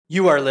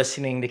You are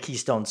listening to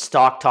Keystone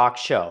Stock Talk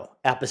Show,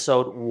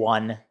 episode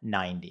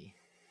 190.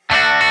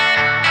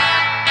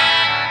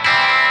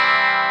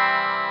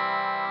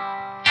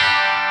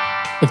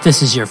 If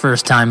this is your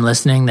first time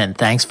listening, then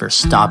thanks for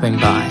stopping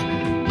by.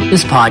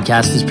 This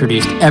podcast is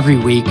produced every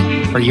week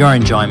for your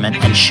enjoyment,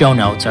 and show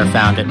notes are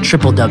found at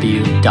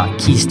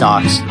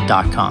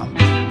www.keystocks.com.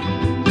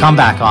 Come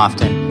back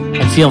often,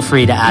 and feel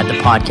free to add the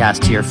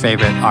podcast to your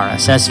favorite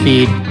RSS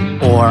feed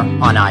or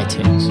on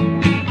iTunes.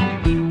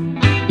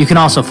 You can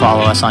also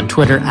follow us on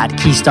Twitter at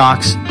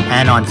Keystocks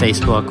and on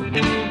Facebook,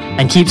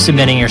 and keep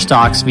submitting your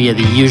stocks via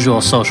the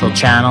usual social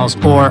channels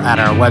or at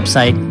our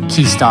website,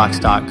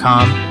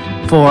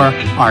 keystocks.com, for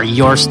our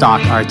Your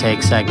Stock Our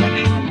Take segment.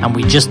 And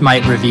we just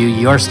might review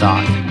your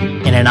stock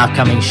in an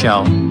upcoming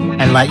show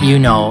and let you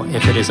know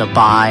if it is a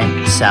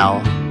buy, sell,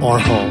 or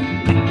hold.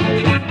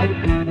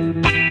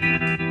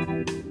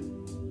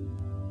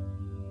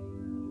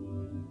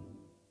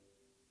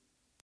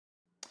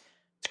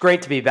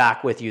 Great to be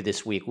back with you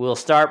this week. We'll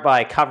start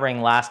by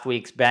covering last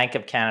week's Bank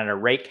of Canada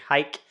rate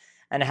hike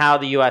and how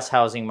the U.S.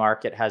 housing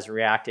market has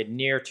reacted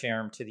near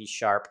term to these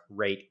sharp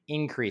rate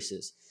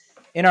increases.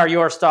 In our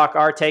Your Stock,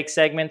 Our Take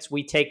segments,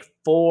 we take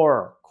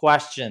 4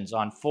 questions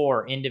on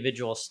 4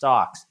 individual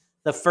stocks.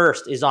 The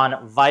first is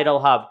on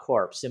VitalHub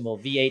Corp, symbol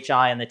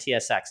VHI on the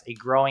TSX, a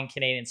growing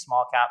Canadian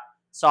small cap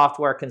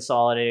software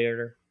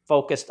consolidator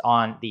focused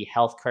on the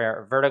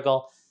healthcare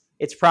vertical.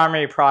 Its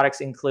primary products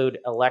include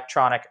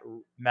electronic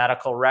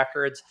medical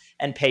records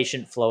and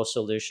patient flow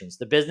solutions.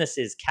 The business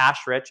is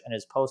cash rich and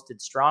has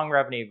posted strong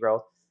revenue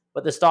growth,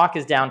 but the stock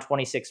is down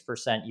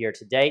 26% year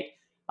to date.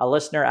 A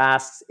listener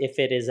asks if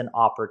it is an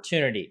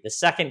opportunity. The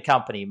second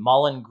company,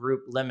 Mullen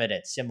Group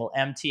Limited, symbol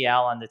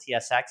MTL on the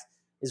TSX,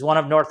 is one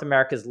of North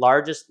America's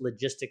largest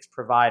logistics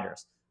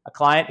providers. A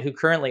client who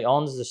currently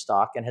owns the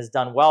stock and has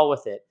done well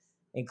with it,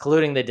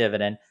 including the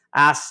dividend,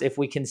 asks if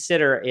we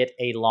consider it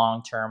a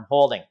long-term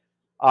holding.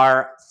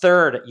 Our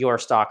third Your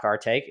Stock, Our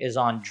Take is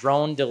on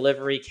Drone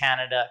Delivery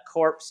Canada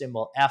Corp,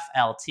 symbol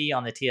FLT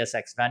on the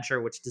TSX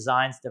Venture, which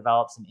designs,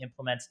 develops, and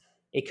implements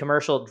a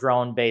commercial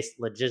drone-based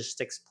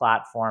logistics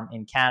platform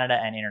in Canada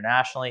and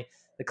internationally.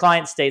 The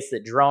client states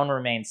that drone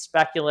remains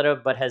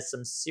speculative, but has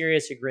some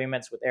serious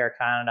agreements with Air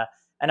Canada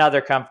and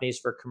other companies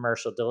for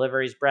commercial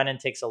deliveries. Brennan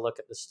takes a look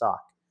at the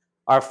stock.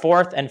 Our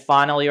fourth and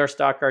final Your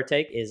Stock, Our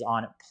Take is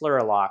on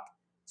Plurilock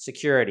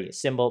Security,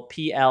 symbol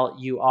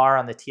PLUR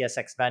on the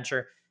TSX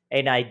Venture,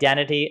 an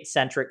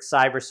identity-centric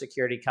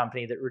cybersecurity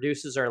company that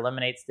reduces or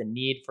eliminates the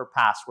need for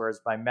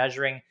passwords by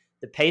measuring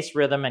the pace,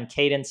 rhythm, and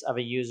cadence of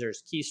a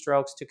user's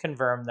keystrokes to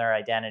confirm their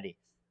identity.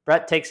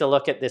 Brett takes a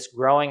look at this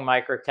growing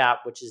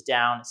microcap, which is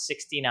down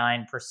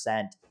 69%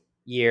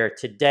 year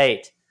to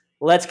date.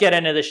 Let's get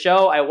into the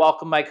show. I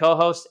welcome my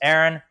co-hosts,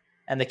 Aaron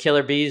and the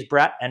Killer Bees,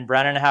 Brett and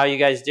Brennan. How are you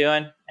guys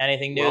doing?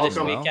 Anything new this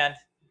weekend?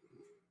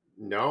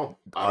 No.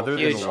 Other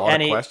than a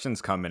lot of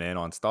questions coming in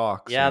on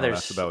stocks. Yeah,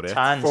 there's that's about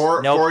tons.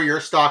 For Your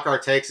Stock, Our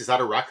Takes, is that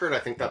a record? I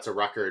think that's a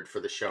record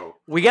for the show.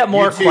 We get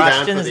more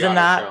questions than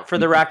that for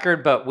the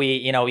record, but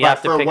we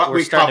have to pick. What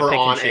we cover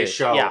on a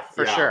show. Yeah,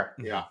 for sure.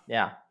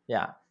 Yeah,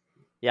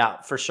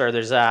 for sure.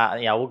 There's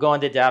we'll go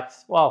into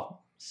depth.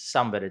 Well,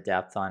 some bit of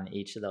depth on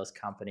each of those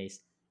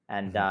companies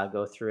and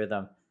go through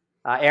them.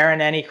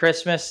 Aaron, any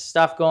Christmas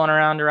stuff going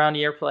around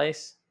your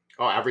place?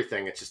 Oh,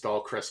 everything. It's just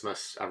all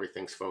Christmas.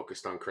 Everything's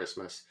focused on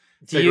Christmas.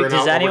 Does anyone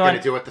what we're going to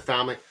do with the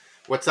family?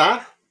 What's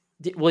that?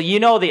 Well,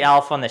 you know the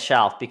Elf on the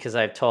Shelf because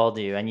I've told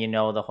you, and you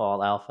know the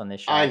whole Elf on the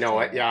Shelf. I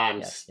know it.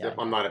 Yeah,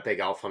 I'm not a big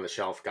Elf on the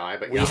Shelf guy,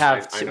 but we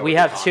have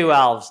 2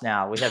 elves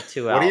now. We have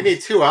 2 elves. What do you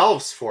need 2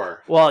 elves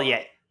for? Well,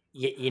 yeah,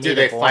 you need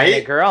a boy and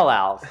a girl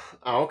elf.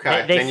 Oh,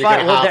 okay. They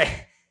fight. Well,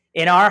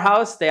 in our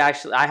house,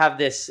 I have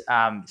this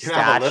statue.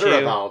 Have a litter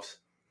of elves.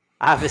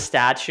 I have a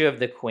statue of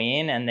the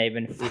Queen, and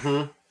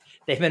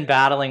they've been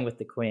battling with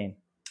the Queen,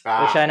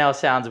 which I know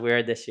sounds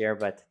weird this year,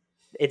 but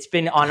it's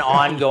been an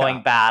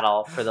ongoing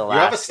battle for the last.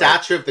 You have a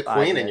statue of the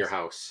Queen in your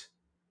house.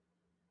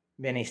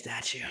 Mini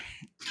statue.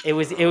 It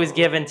was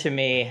given to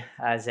me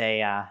as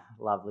a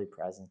lovely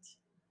present.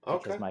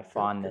 Okay. Because my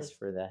fondness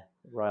for the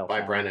royal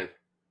family. By Brennan.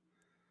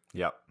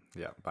 Yep,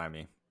 by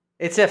me.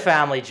 It's a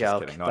family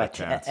joke. Kidding, but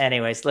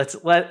anyways,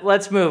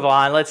 let's move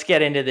on. Let's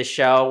get into the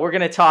show. We're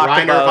going to talk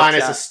Ryan about... Irvine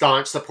is a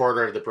staunch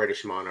supporter of the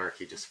British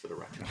monarchy, just for the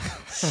record.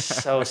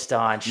 So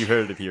staunch. You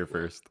heard it here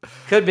first.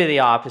 Could be the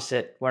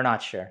opposite. We're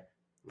not sure.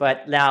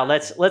 But now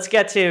let's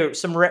get to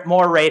some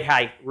more rate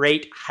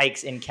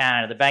hikes in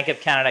Canada. The Bank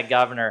of Canada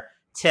Governor,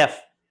 Tiff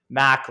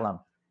Macklem.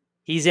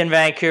 He's in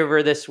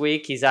Vancouver this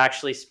week. He's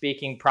actually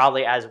speaking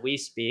probably as we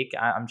speak.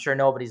 I'm sure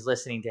nobody's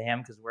listening to him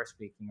because we're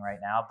speaking right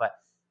now, but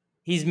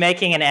he's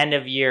making an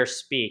end-of-year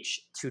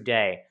speech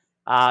today.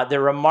 The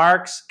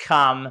remarks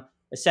come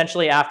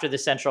essentially after the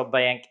central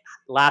bank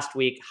last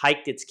week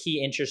hiked its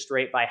key interest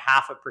rate by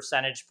 0.5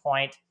 percentage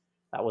point.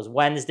 That was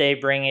Wednesday,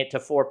 bringing it to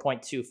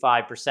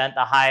 4.25%,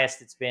 the highest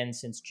it's been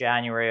since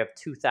January of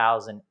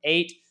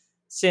 2008.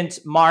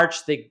 Since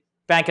March, the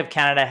Bank of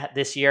Canada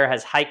this year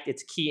has hiked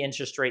its key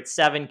interest rate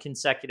 7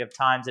 consecutive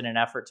times in an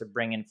effort to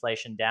bring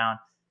inflation down.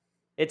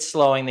 it's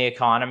slowing the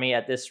economy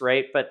at this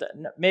rate, but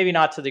maybe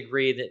not to the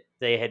degree that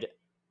they had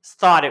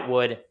thought it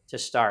would to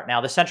start.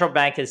 Now, the central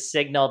bank has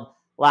signaled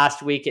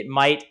last week it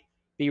might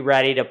be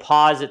ready to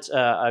pause its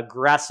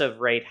aggressive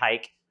rate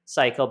hike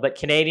cycle, but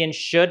Canadians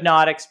should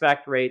not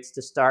expect rates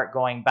to start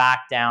going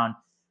back down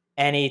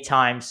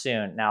anytime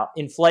soon. Now,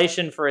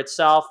 inflation for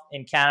itself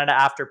in Canada,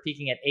 after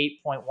peaking at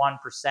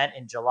 8.1%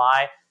 in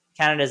July,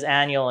 Canada's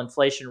annual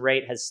inflation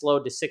rate has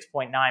slowed to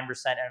 6.9%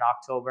 in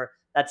October.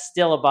 That's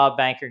still above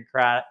Bank of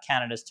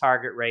Canada's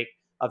target rate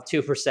of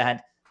 2%,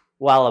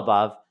 well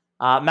above.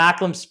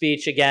 Macklem's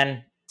speech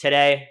again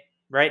today,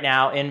 right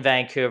now in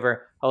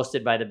Vancouver,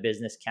 hosted by the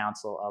Business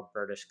Council of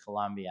British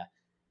Columbia.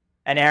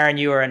 And Aaron,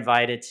 you were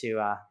invited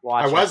to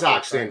watch. I was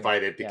actually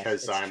invited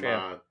because yes,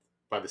 I'm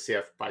by the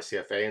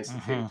CFA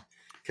Institute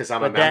because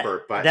I'm a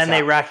member. But then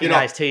they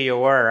recognized who you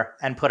were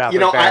and put up a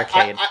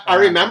barricade. I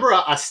remember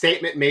a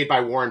statement made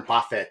by Warren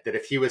Buffett that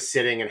if he was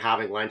sitting and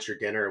having lunch or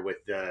dinner with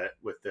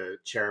the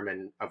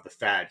chairman of the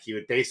Fed, he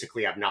would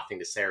basically have nothing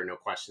to say or no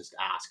questions to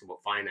ask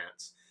about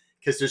finance,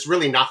 because there's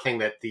really nothing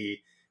that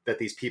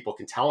these people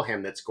can tell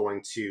him that's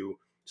going to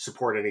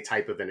support any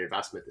type of an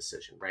investment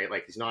decision, right?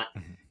 Like, he's not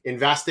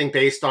investing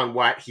based on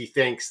what he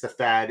thinks the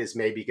Fed is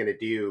maybe going to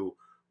do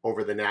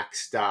over the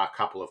next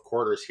couple of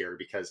quarters here,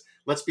 because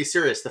let's be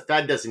serious, the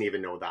Fed doesn't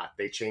even know that.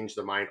 They change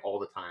their mind all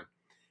the time.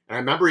 And I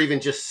remember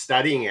even just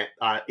studying it,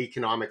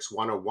 Economics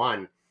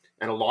 101,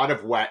 and a lot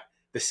of what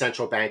the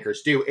central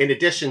bankers do, in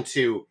addition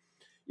to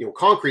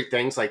concrete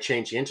things like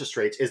changing interest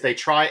rates, is they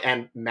try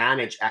and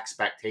manage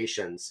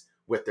expectations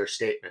with their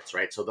statements,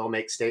 right? So they'll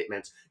make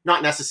statements,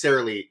 not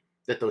necessarily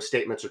that those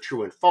statements are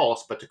true and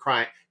false, but to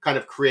kind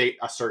of create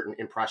a certain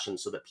impression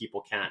so that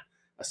people can't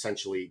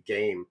essentially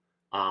game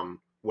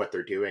what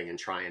they're doing and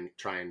try and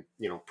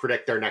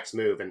predict their next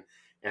move.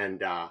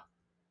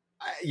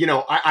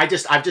 I've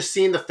just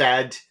seen the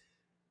Fed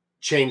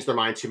change their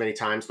mind too many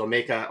times. Or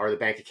the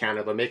Bank of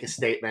Canada, they'll make a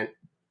statement,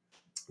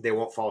 they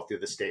won't follow through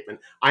the statement.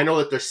 I know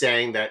that they're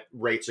saying that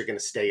rates are going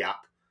to stay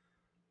up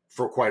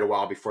for quite a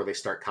while before they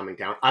start coming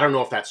down. I don't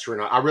know if that's true or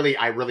not. I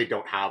really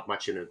don't have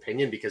much of an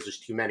opinion because there's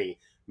too many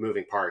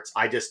moving parts.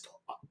 I just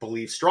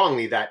believe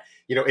strongly that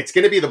it's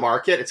going to be the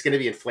market, it's going to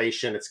be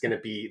inflation, it's going to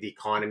be the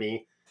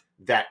economy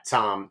that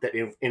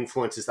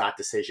influences that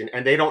decision,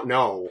 and they don't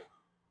know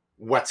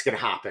what's going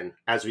to happen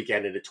as we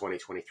get into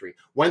 2023.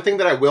 One thing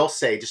that I will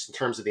say, just in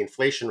terms of the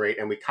inflation rate,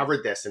 and we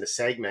covered this in a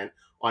segment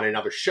on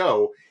another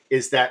show,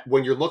 is that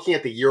when you're looking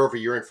at the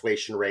year-over-year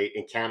inflation rate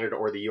in Canada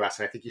or the US,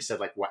 and I think you said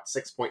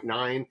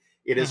 6.9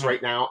 it is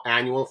right now,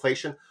 annual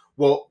inflation.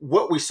 Well,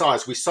 what we saw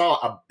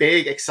a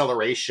big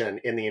acceleration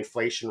in the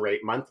inflation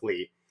rate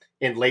monthly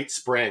in late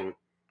spring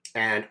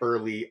and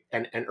early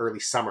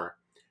summer.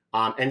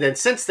 And then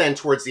since then,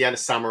 towards the end of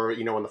summer,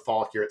 in the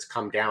fall here, it's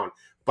come down.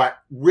 But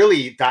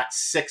really, that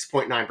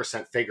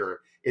 6.9% figure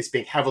is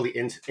being heavily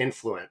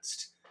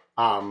influenced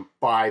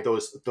by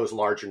those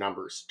larger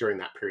numbers during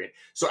that period.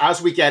 So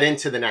as we get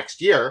into the next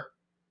year,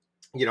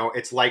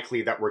 it's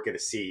likely that we're going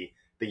to see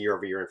the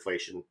year-over-year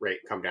inflation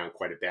rate come down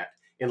quite a bit,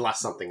 unless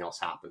something else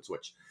happens,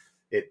 which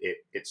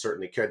it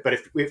certainly could. But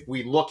if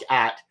we look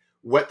at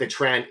what the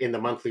trend in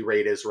the monthly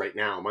rate is right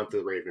now,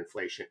 monthly rate of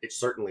inflation, it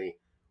certainly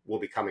will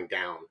be coming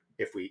down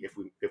if we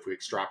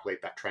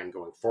extrapolate that trend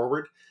going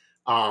forward.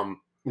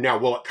 Now,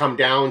 will it come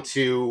down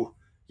to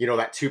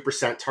that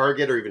 2%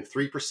 target or even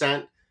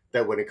 3%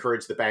 that would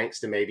encourage the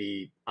banks to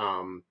maybe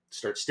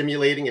start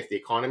stimulating if the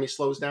economy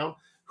slows down?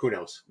 Who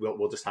knows?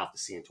 We'll just have to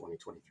see in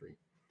 2023.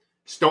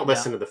 Just don't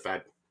listen to the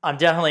Fed. I'm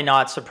definitely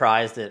not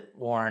surprised that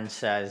Warren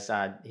says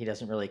he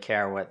doesn't really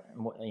care what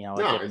a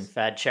given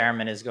Fed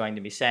chairman is going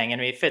to be saying. I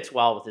mean, it fits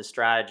well with his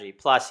strategy.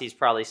 Plus, he's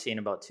probably seen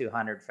about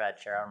 200 Fed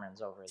chairmen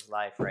over his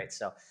life, right?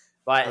 So,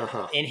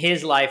 but in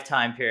his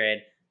lifetime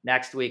period,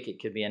 next week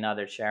it could be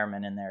another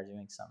chairman in there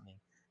doing something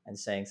and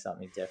saying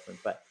something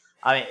different. But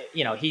I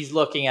mean, he's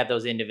looking at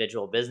those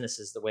individual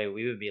businesses the way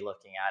we would be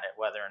looking at it,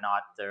 whether or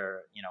not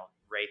their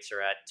rates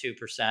are at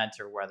 2%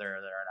 or whether they're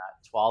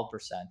at 12%.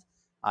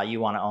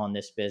 You want to own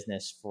this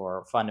business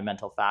for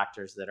fundamental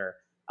factors that are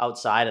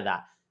outside of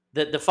that.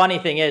 The funny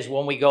thing is,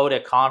 when we go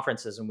to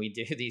conferences, and we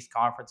do these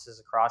conferences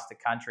across the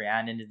country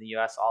and into the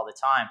US all the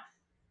time,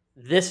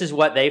 this is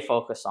what they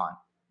focus on.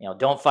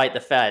 Don't fight the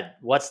Fed.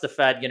 What's the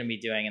Fed going to be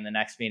doing in the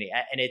next meeting?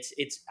 And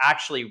it's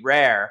actually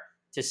rare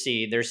to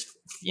see. There's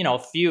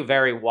few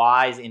very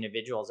wise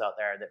individuals out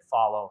there that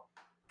follow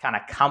kind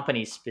of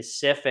company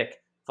specific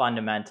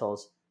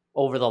fundamentals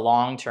over the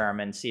long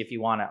term and see if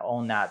you want to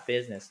own that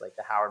business, like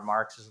the Howard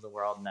Markses of the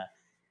world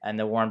and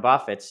the Warren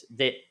Buffetts,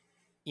 that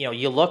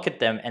you look at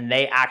them and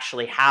they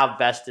actually have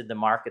vested the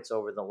markets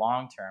over the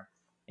long term.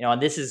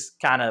 And this is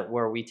kind of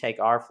where we take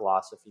our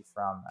philosophy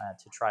from,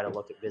 to try to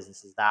look at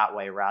businesses that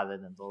way rather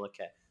than to look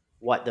at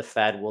what the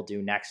Fed will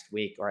do next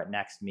week or at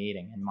next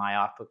meeting and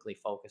myopically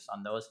focus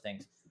on those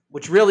things,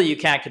 which really you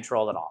can't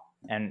control at all.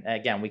 And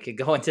again, we could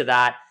go into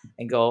that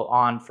and go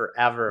on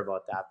forever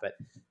about that, but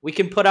we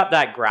can put up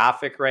that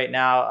graphic right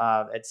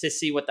now to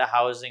see what the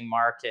housing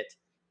market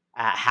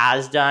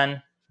has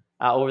done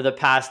over the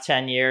past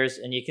 10 years.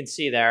 And you can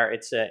see there,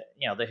 it's the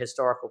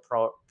historical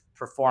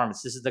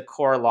performance. This is the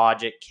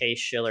CoreLogic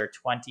Case-Shiller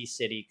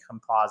 20-city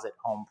composite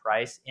home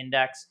price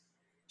index,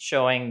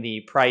 showing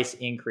the price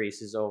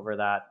increases over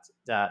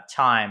that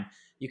time.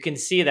 You can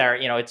see there,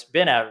 it's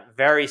been a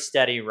very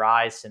steady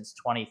rise since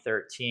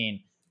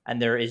 2013,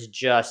 and there is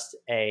just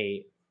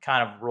a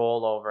kind of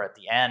rollover at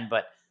the end.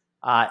 But,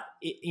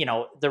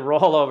 the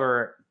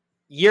rollover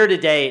year to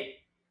date,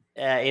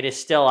 it is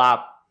still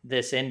up,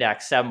 this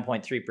index,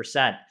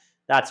 7.3%.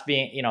 That's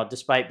being,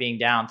 despite being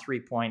down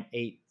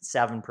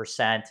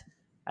 3.87%.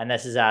 And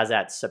this is as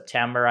at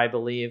September, I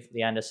believe,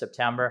 the end of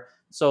September.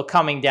 So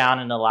coming down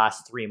in the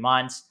last 3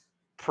 months,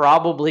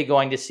 probably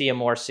going to see a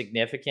more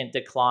significant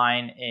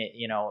decline,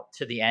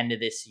 to the end of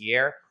this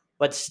year.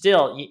 But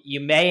still,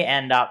 you may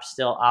end up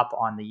still up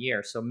on the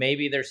year. So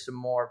maybe there's some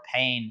more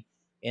pain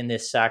in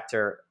this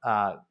sector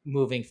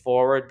moving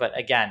forward. But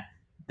again,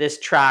 this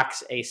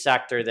tracks a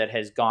sector that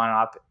has gone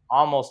up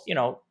almost,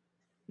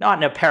 not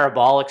in a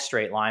parabolic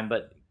straight line,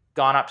 but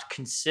gone up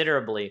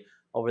considerably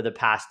over the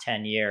past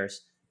 10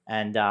 years.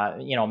 And,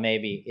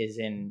 maybe is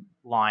in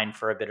line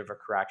for a bit of a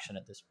correction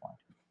at this point.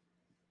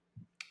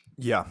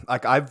 Yeah,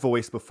 like I've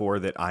voiced before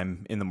that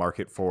I'm in the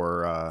market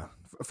for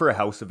a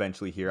house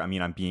eventually here. I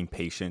mean, I'm being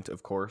patient,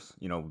 of course,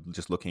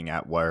 just looking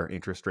at where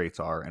interest rates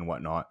are and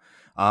whatnot.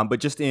 But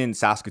just in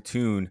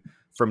Saskatoon,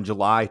 from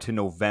July to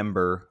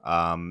November,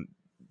 the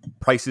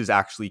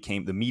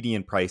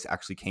median price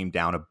actually came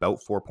down about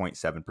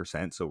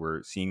 4.7%. So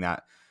we're seeing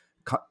that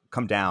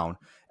come down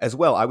as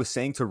well. I was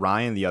saying to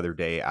Ryan the other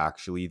day,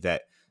 actually,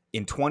 that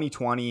in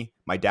 2020,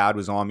 my dad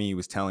was on me. He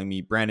was telling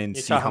me, Brandon,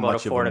 You're see how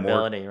much of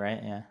affordability, right?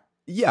 Yeah.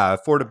 Yeah,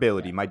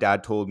 affordability. Yeah. My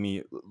dad told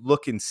me,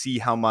 look and see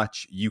how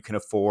much you can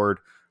afford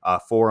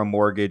for a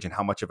mortgage and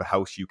how much of a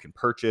house you can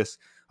purchase.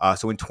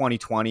 So in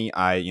 2020,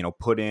 I,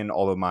 put in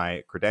all of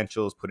my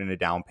credentials, put in a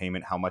down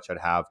payment, how much I'd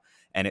have,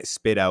 and it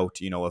spit out,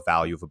 a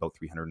value of about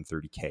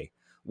 $330K.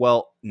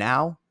 Well,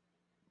 now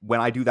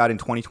when I do that in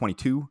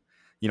 2022,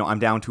 I'm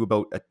down to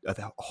about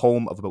a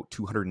home of about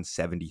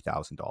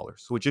 $270,000.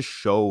 So it just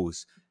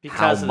shows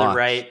because of the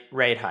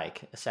rate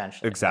hike,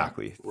 essentially.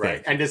 Exactly.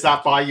 Right. And does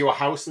that buy you a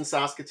house in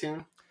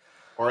Saskatoon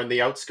or in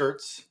the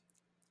outskirts?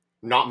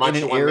 Not much.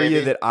 In an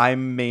area that I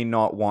may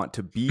not want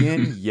to be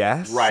in.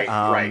 Yes. Right.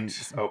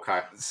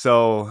 Okay.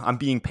 So I'm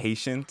being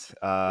patient.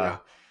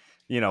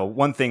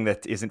 One thing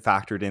that isn't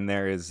factored in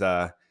there is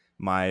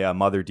my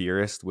mother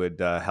dearest would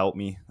help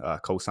me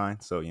co-sign.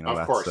 So,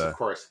 of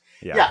course.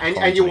 Yeah.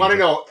 And you want to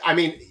know, I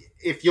mean,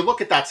 if you look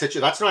at that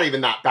situation, that's not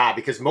even that bad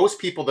because most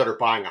people that are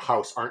buying a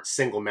house aren't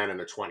single men in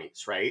their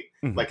 20s, right?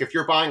 Mm-hmm. Like if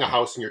you're buying a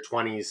house in your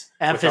 20s,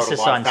 emphasis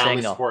without a lot on of family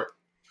single. support.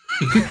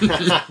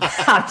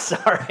 I'm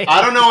sorry.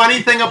 I don't know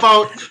anything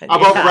about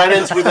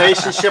Brennan's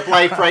relationship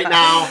life right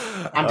now.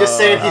 I'm just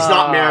saying he's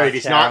not married.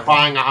 He's not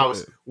buying a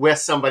house with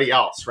somebody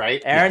else,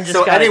 right? Aaron just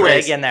got a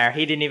dig in there.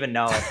 He didn't even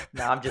know it.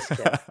 No, I'm just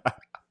kidding.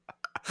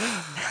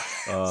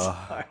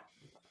 Sorry.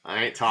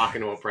 I ain't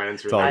talking about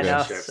Brennan's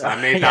relationships.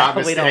 I made that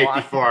mistake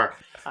before.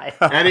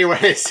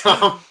 Anyways,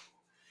 but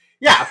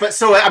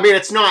so I mean,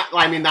 it's not.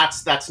 I mean,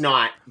 that's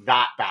not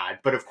that bad.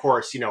 But of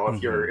course,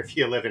 if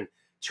you live in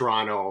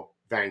Toronto,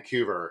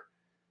 Vancouver,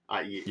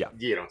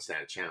 you don't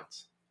stand a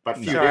chance.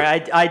 But sorry,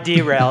 I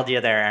derailed you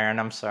there, Aaron.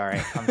 I'm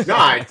sorry. No,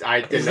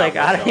 I didn't.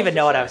 I don't even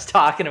know what I was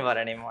talking about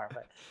anymore.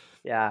 But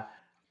yeah.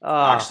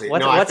 Actually,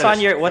 what's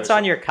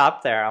on your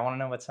cup there? I want to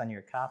know what's on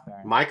your cup,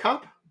 Aaron. My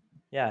cup?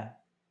 Yeah.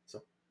 It's a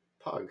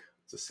pug.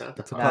 It's a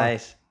Santa pug.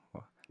 Nice.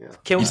 Yeah.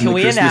 Can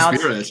we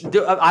announce?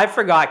 I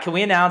forgot. Can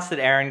we announce that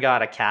Aaron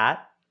got a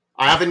cat?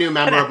 I have a new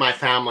member of my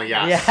family.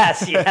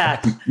 Yes.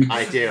 Yes.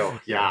 I do.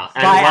 Yeah.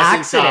 And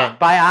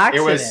by accident.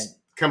 It was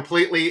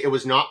completely. It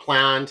was not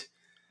planned.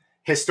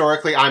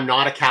 Historically, I'm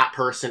not a cat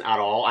person at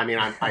all. I mean,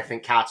 I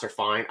think cats are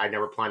fine. I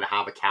never planned to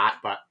have a cat,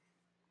 but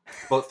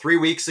about 3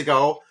 weeks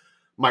ago,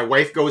 my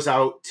wife goes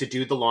out to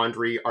do the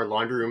laundry. Our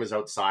laundry room is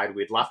outside.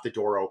 We'd left the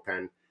door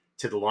open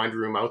to the laundry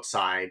room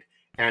outside.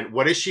 And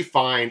what does she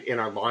find in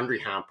our laundry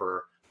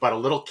hamper but a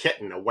little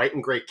kitten, a white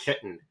and gray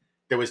kitten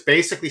that was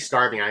basically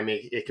starving? I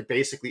mean, it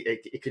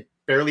could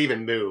barely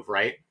even move,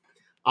 right?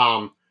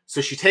 So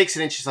she takes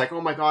it and she's like,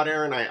 "Oh my God,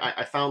 Aaron,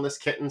 I found this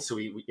kitten." So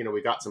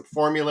we got some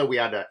formula. We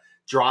had to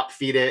drop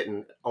feed it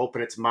and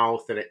open its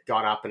mouth, and it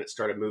got up and it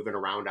started moving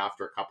around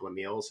after a couple of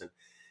meals. And,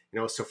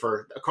 so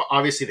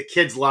obviously the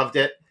kids loved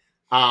it.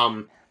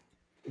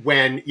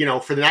 When,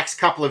 for the next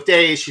couple of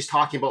days, she's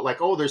talking about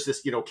like, oh, there's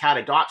this, cat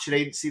adoption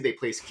agency. They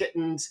place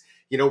kittens.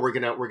 We're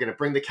going to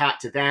bring the cat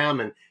to them.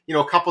 And,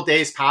 a couple of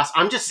days pass.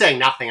 I'm just saying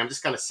nothing. I'm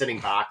just kind of sitting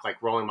back, like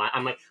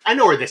I'm like, I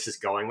know where this is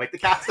going. Like the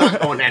cat's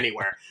not going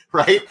anywhere.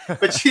 Right.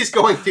 But she's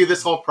going through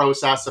this whole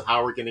process of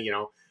how we're going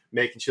to,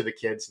 making sure the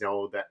kids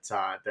know that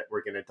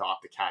we're going to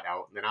adopt the cat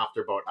out. And then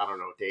after about, I don't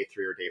know, day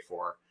 3 or day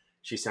 4,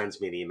 she sends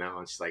me an email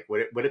and she's like,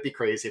 would it be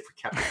crazy if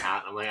we kept the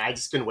cat? I'm like, I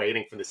just been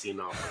waiting for this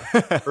email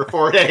for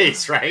 4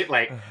 days, right?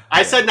 Like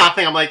I said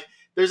nothing. I'm like,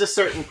 there's a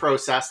certain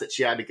process that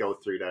she had to go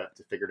through to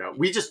figure it out.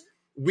 We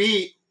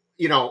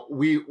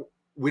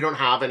don't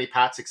have any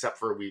pets except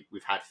for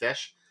we've had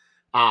fish.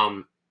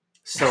 So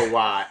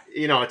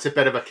it's a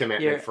bit of a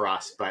commitment for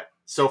us, but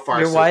so far,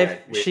 your so wife,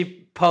 good.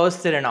 she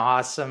posted an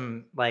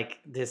awesome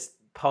this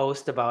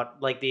post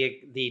about like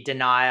the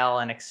denial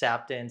and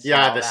acceptance. Yeah,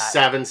 and all the that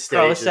 7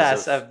 stages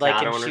process of like,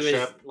 cat and ownership. she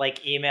was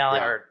like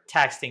emailing or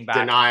texting back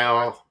denial,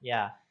 and forth.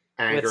 Yeah,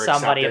 anger, with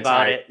somebody acceptance.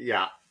 about it.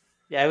 Yeah,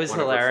 Yeah, it was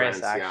one of her hilarious.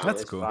 friends, Actually,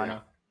 That's it was cool. funny.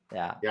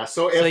 Yeah.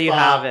 So So if you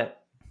have it.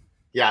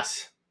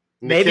 yes,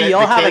 and Maybe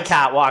you'll have a kids,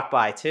 cat walk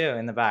by too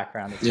in the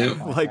background. At Yeah. some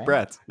point, Like right?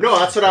 Brett. No,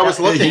 that's what I was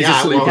looking He's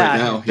at. asleep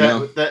right yeah. now.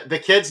 The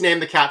kids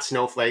named the cat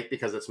Snowflake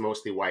because it's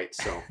mostly white.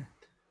 So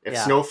if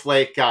Yeah.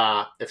 Snowflake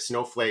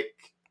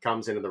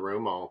comes into the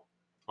room, I'll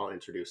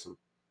introduce him.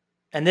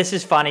 And this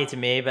is funny to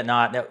me, but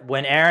not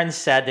when Aaron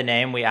said the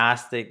name, we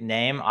asked the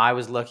name. I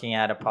was looking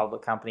at a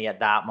public company at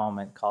that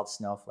moment called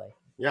Snowflake.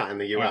 Yeah, in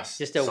the U.S.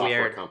 Just a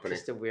software weird company.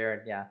 Just a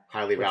weird, yeah.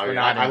 Highly Which we're valued.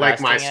 not I like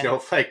my investing in.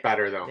 Snowflake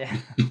better though. Yeah.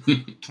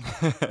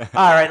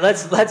 All right,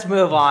 let's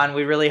move on.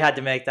 We really had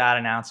to make that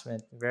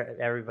announcement.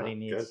 Everybody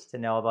needs to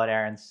know about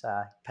Aaron's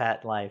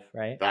pet life,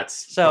 right?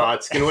 It's going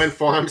to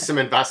inform some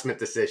investment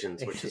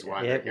decisions, which is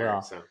why it they're here.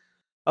 will. So.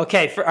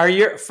 Okay, for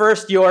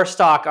your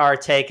stock, our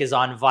take is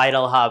on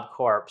Vital Hub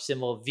Corp,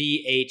 symbol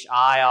VHI.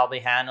 I'll be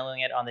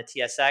handling it on the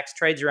TSX.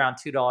 Trades around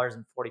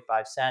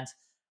 $2.45.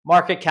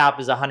 Market cap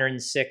is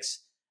 $106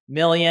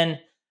 million.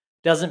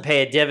 Doesn't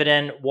pay a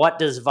dividend. What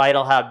does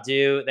Vital Hub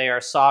do? They are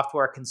a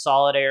software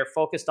consolidator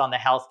focused on the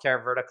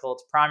healthcare vertical.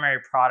 Its primary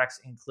products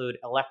include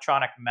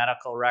electronic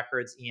medical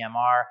records,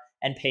 EMR,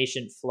 and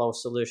patient flow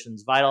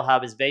solutions. Vital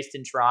Hub is based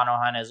in Toronto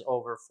and has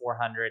over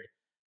 400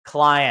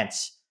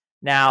 clients.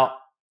 Now,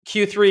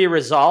 Q3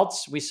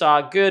 results, we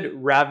saw good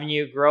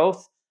revenue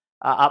growth,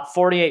 up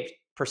 48%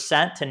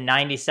 to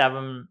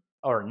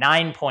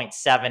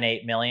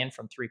 9.78 million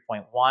from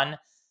 3.1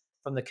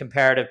 from the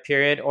comparative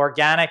period.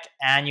 Organic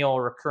annual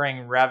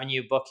recurring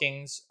revenue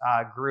bookings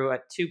grew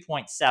at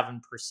 2.7%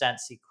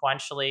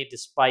 sequentially,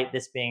 despite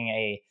this being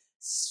a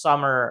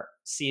summer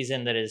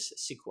season that is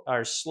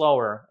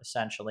slower,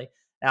 essentially.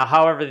 Now,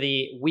 however,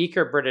 the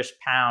weaker British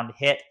pound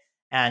hit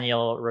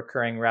annual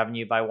recurring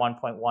revenue by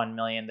 1.1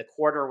 million. The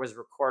quarter was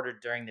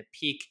recorded during the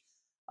peak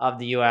of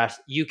the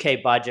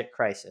UK budget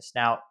crisis.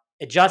 Now,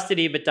 adjusted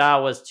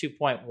EBITDA was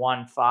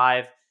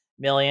 2.15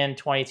 million,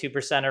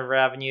 22% of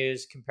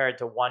revenues, compared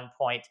to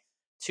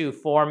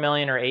 1.24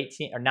 million or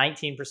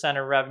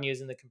 19% of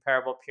revenues in the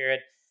comparable period.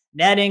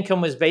 Net income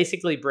was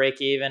basically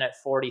break even at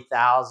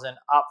 40,000,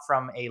 up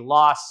from a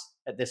loss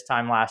at this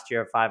time last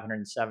year of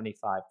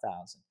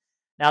 575,000.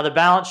 Now, the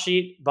balance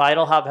sheet,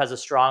 Vital Hub has a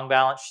strong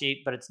balance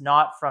sheet, but it's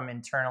not from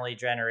internally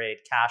generated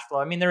cash flow.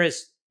 I mean, there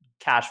is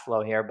cash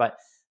flow here, but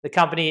the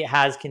company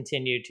has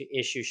continued to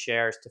issue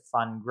shares to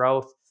fund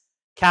growth.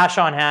 Cash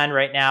on hand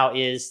right now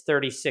is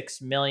 36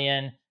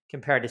 million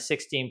compared to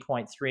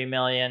 16.3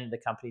 million. The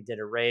company did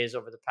a raise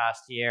over the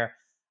past year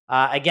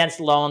against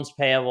loans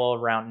payable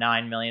around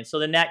 9 million. So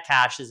the net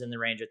cash is in the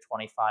range of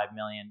 25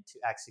 million to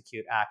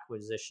execute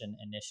acquisition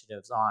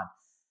initiatives on.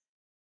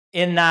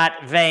 In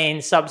that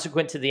vein,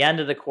 subsequent to the end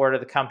of the quarter,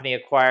 the company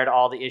acquired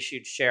all the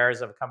issued shares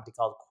of a company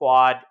called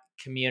Quad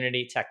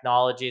Community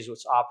Technologies,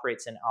 which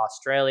operates in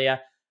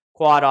Australia.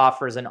 Quad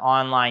offers an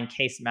online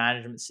case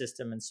management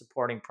system and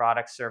supporting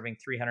products serving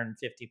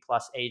 350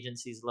 plus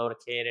agencies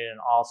located in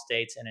all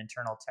states and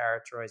internal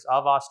territories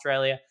of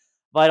Australia.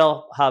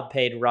 Vital Hub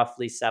paid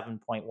roughly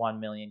 7.1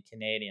 million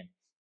Canadian.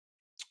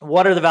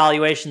 What are the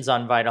valuations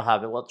on Vital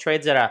Hub? Well, it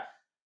trades at a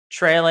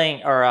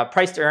trailing or a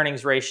price to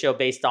earnings ratio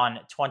based on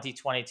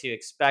 2022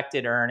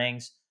 expected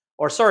earnings,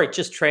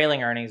 just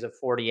trailing earnings of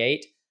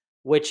 48,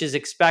 which is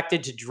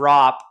expected to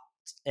drop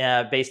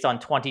based on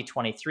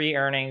 2023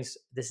 earnings.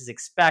 This is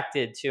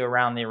expected to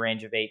around the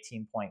range of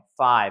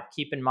 18.5.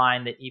 Keep in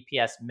mind that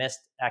EPS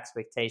missed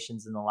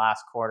expectations in the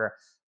last quarter,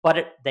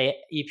 but the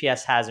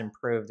EPS has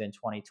improved in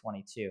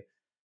 2022.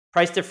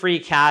 Price to free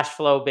cash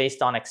flow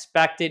based on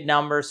expected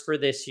numbers for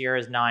this year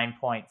is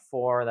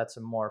 9.4. That's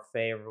a more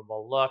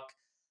favorable look.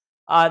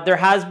 There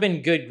has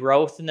been good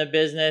growth in the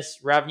business,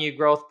 revenue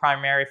growth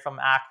primarily from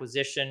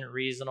acquisition, a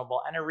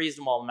reasonable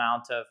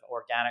amount of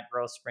organic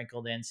growth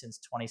sprinkled in since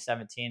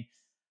 2017.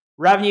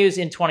 Revenues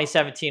in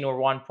 2017 were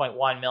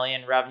 1.1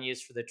 million.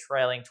 Revenues for the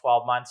trailing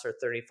 12 months are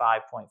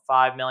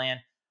 35.5 million.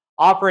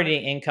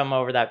 Operating income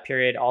over that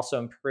period also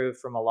improved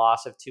from a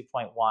loss of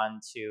 2.1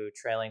 to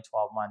trailing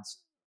 12 months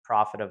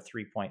profit of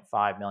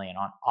 3.5 million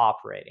on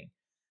operating.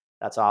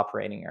 That's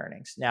operating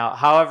earnings. Now,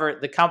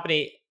 however,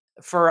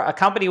 for a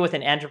company with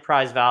an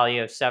enterprise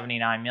value of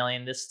 79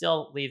 million, this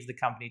still leaves the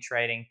company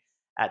trading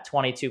at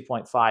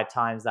 22.5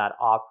 times that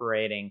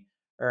operating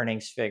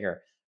earnings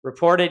figure.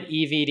 Reported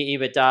EV to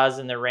EBITDA is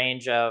in the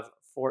range of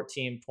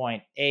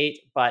 14.8,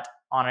 but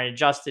on an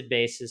adjusted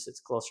basis, it's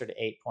closer to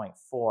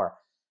 8.4.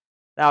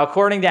 Now,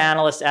 according to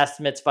analyst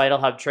estimates, Vital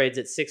Hub trades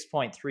at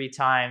 6.3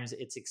 times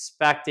its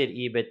expected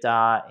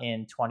EBITDA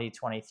in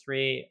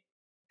 2023,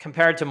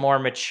 compared to more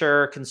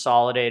mature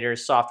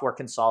software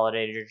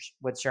consolidators,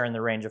 which are in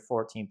the range of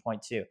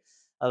 14.2.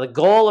 The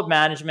goal of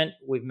management,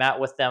 we've met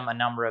with them a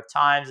number of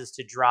times, is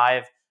to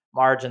drive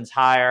margins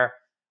higher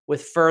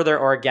with further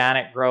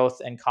organic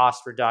growth and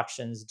cost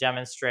reductions,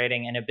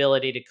 demonstrating an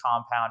ability to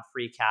compound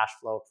free cash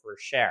flow per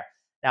share.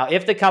 Now,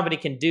 if the company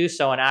can do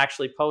so and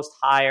actually post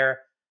higher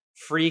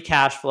free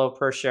cash flow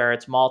per share,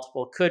 its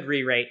multiple could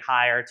re-rate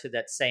higher to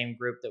that same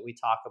group that we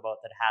talk about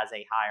that has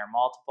a higher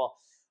multiple.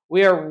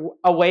 We are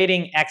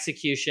awaiting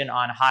execution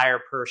on higher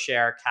per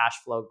share cash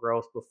flow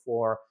growth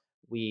before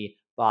we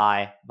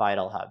buy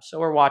VitalHub. So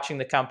we're watching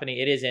the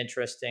company. It is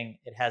interesting.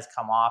 It has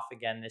come off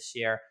again this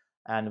year,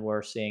 and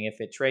we're seeing if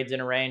it trades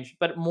in a range,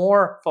 but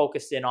more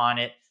focused in on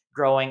it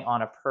growing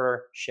on a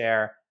per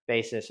share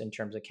basis in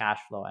terms of cash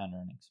flow and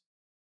earnings.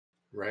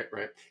 Right.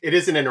 It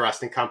is an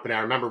interesting company. I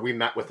remember we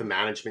met with the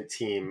management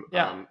team,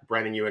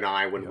 Brennan, you and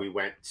I, when we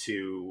went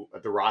to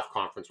the Roth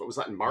conference. What was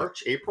that, in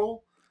March,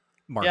 April?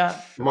 March.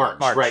 Yeah. March,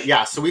 right.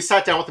 Yeah. So we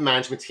sat down with the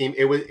management team.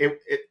 It was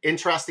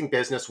interesting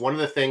business. One of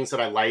the things that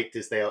I liked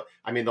is they'll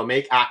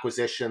make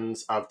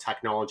acquisitions of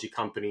technology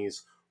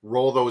companies,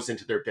 roll those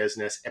into their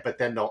business, but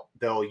then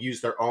they'll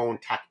use their own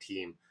tech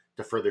team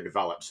to further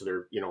develop. So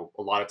they're,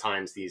 a lot of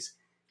times these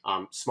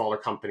smaller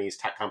companies,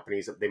 tech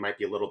companies, they might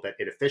be a little bit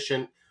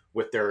inefficient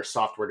with their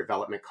software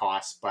development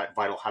costs, but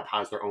VitalHub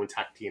has their own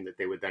tech team that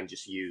they would then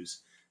just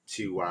use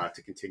to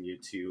continue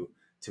to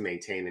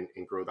maintain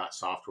and grow that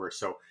software.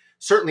 So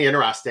certainly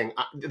interesting.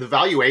 The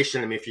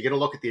valuation, if you're going to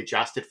look at the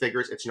adjusted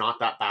figures, it's not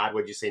that bad.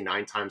 Would you say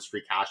 9 times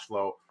free cash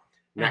flow,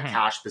 net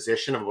cash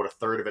position of about a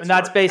third of it? And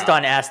that's based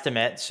on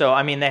estimate. So,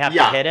 they have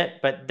to hit it,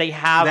 but they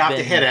have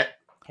to hit it.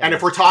 And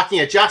if we're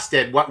talking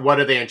adjusted, what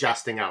are they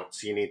adjusting out?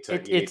 So you need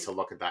to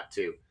look at that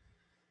too.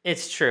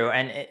 It's true.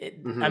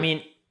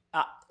 And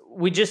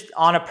we just,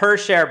 on a per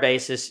share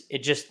basis,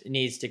 it just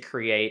needs to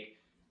create,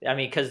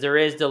 because there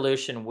is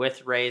dilution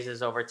with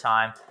raises over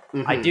time.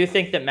 I do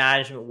think that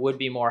management would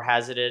be more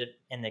hesitant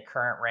in the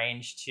current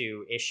range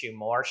to issue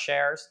more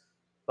shares,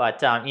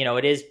 but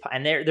it is,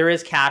 and there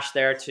is cash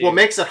there too. Well, it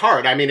makes it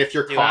hard. If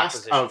your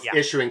cost of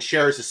issuing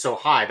shares is so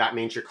high, that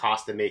means your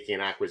cost of making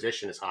an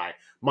acquisition is high.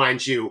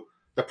 Mind you,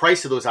 the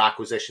price of those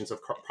acquisitions have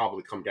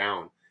probably come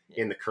down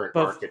in the current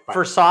market. But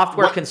for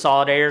software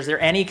consolidators, or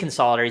any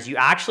consolidators, you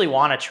actually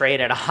want to trade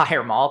at a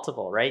higher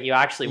multiple, right? You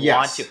actually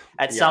want to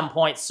at some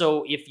point.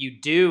 So if you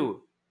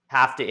do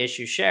have to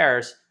issue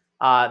shares,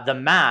 the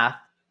math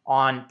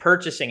on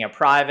purchasing a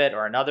private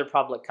or another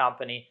public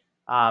company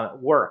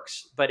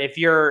works. But if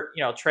you're,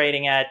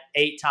 trading at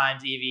 8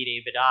 times EV to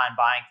EBITDA and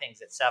buying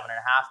things at 7.5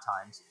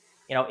 times,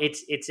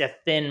 it's a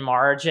thin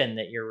margin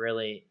that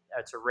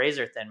it's a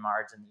razor thin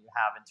margin that you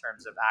have in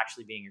terms of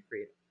actually being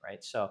accretive,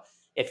 right? So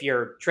if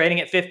you're trading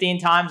at 15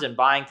 times and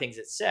buying things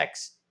at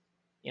 6,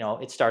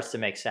 it starts to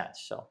make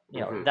sense. So,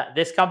 that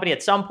this company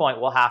at some point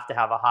will have to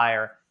have a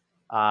higher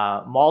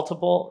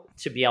multiple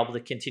to be able to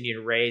continue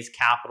to raise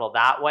capital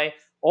that way,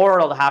 or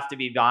it'll have to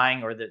be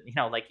buying, or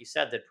like you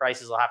said, the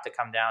prices will have to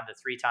come down to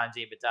 3 times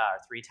EBITDA or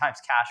 3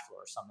 times cash flow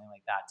or something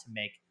like that to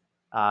make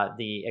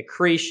the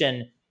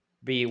accretion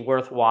be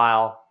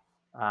worthwhile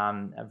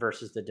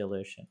versus the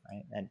dilution,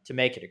 right? And to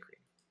make it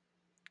accretive.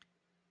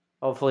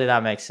 Hopefully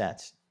that makes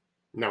sense.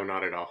 No,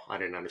 not at all. I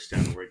didn't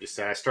understand the word you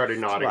said. I started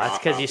nodding. Well, that's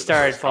because you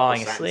started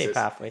falling asleep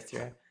halfway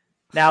through.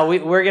 Now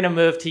we're going to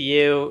move to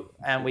you,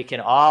 and we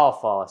can all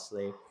fall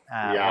asleep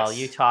while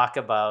you talk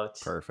about.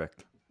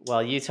 Perfect.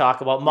 While you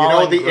talk about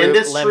Mullen the Group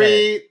industry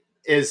Limited.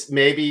 Is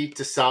maybe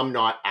to some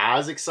not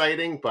as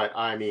exciting, but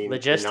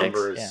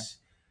logistics,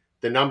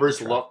 the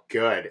numbers look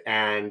good.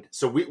 And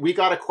so we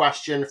got a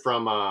question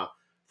from a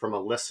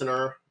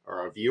listener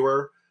or a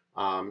viewer.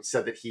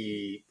 Said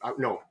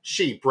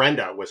that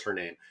Brenda was her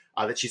name,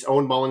 that she's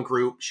owned Mullen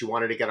Group. She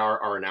wanted to get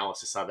our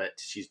analysis of it.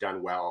 She's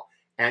done well.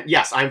 And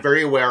yes, I'm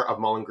very aware of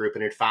Mullen Group.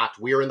 And in fact,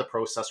 we are in the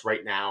process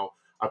right now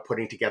of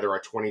putting together our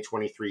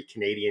 2023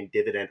 Canadian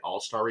Dividend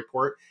All-Star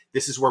Report.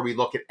 This is where we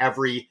look at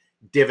every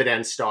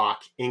dividend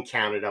stock in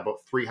Canada,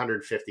 about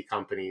 350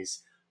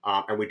 companies,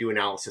 and we do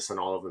analysis on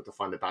all of them to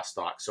find the best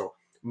stock. So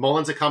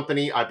Mullen's a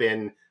company I've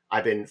been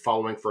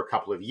following for a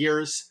couple of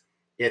years.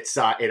 It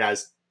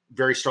has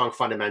very strong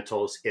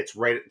fundamentals. It's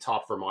right at the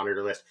top of our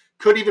monitor list.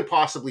 Could even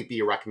possibly be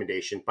a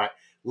recommendation, but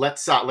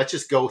let's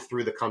just go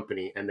through the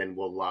company, and then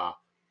we'll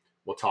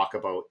talk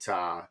about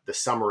the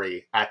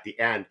summary at the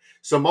end.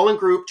 So Mullen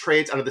Group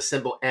trades under the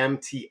symbol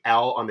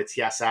MTL on the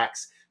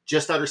TSX,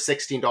 just under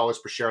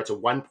 $16 per share. It's a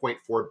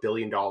 $1.4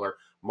 billion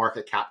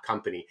market cap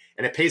company,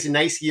 and it pays a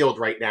nice yield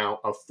right now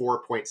of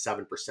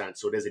 4.7%.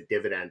 So it is a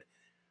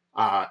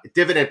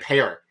dividend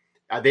payer.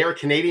 They are a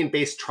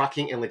Canadian-based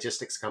trucking and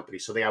logistics company.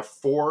 So they have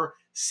 4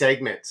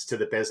 segments to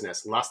the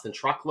business. Less than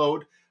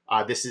truckload.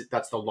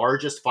 That's the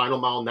largest final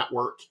mile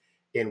network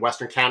in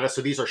Western Canada.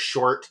 So these are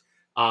short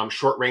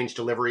range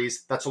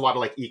deliveries. That's a lot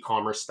of like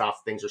e-commerce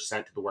stuff. Things are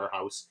sent to the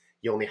warehouse.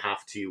 You only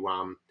have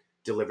to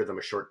deliver them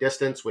a short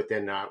distance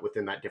within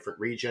that different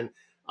region.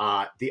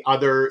 The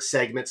other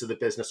segments of the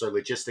business are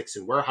logistics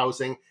and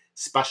warehousing,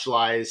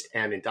 specialized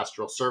and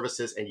industrial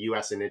services, and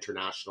U.S. and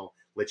international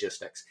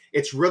logistics.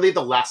 It's really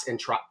the less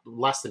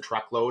than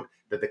truckload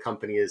that the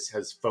company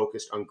has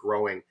focused on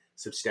growing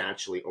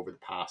substantially over the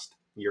past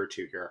year or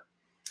two here.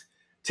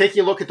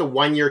 taking a look at the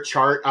 1-year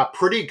chart, a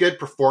pretty good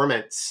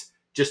performance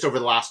just over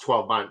the last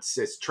 12 months.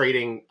 It's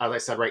trading, as I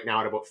said, right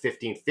now at about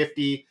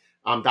 $15.50.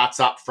 That's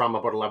up from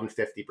about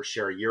 $11.50 per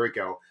share a year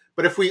ago.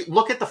 But if we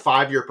look at the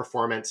 5-year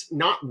performance,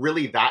 not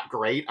really that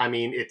great. I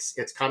mean, it's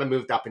kind of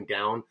moved up and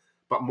down,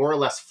 but more or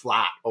less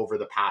flat over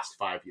the past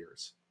 5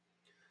 years.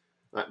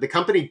 The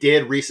company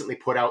did recently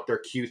put out their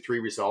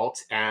Q3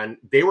 results, and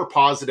they were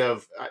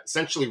positive,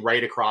 essentially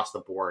right across the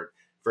board,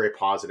 very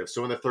positive.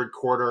 So in the third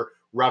quarter,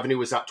 revenue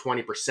was up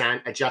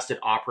 20%, adjusted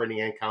operating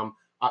income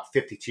up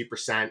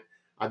 52%.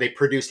 They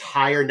produced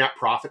higher net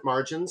profit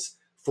margins,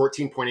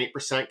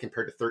 14.8%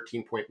 compared to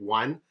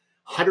 13.1%,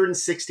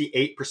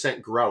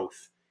 168%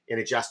 growth in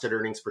adjusted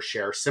earnings per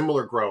share,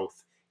 similar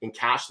growth in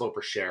cash flow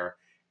per share.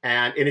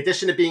 And in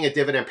addition to being a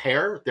dividend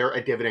payer, they're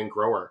a dividend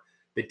grower.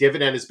 The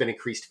dividend has been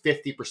increased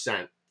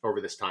 50%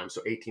 over this time,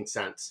 so 18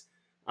 cents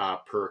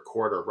per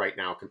quarter right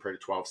now compared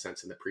to 12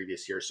 cents in the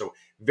previous year. So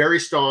very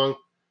strong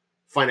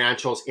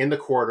financials in the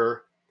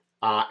quarter.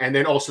 And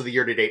then also the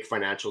year-to-date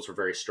financials were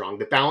very strong.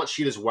 The balance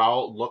sheet as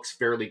well looks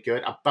fairly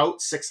good, about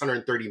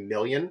 $630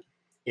 million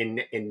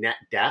in net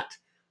debt,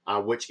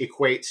 which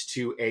equates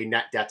to a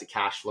net debt to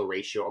cash flow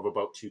ratio of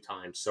about 2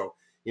 times. So,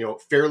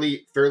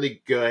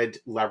 fairly good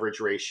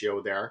leverage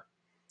ratio there.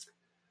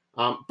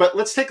 But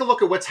let's take a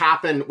look at what's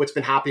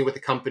been happening with the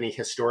company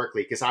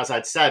historically, because as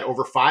I'd said,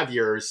 over 5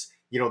 years,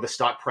 the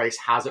stock price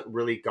hasn't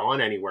really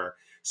gone anywhere.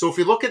 So if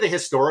we look at the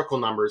historical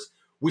numbers,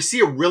 we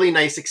see a really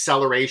nice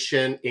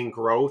acceleration in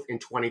growth in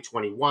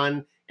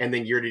 2021 and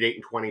then year-to-date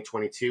in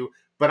 2022.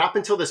 But up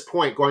until this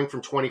point, going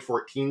from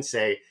 2014,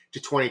 say, to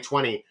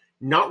 2020,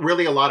 not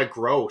really a lot of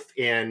growth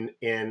in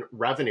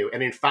revenue.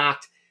 And in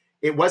fact,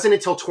 it wasn't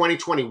until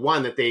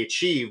 2021 that they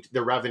achieved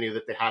the revenue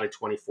that they had in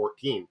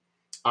 2014.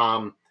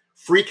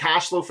 Free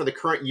cash flow for the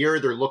current year,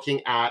 they're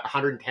looking at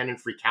 110 in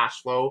free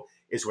cash flow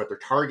is what they're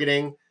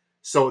targeting.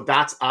 So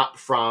that's up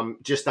from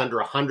just under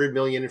 100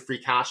 million in free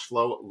cash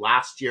flow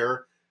last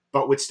year,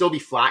 but would still be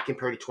flat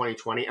compared to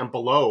 2020 and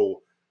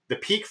below the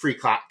peak free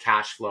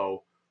cash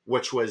flow,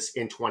 which was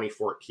in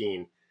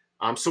 2014.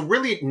 So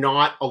really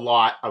not a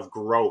lot of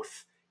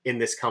growth in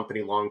this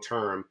company long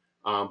term,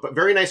 but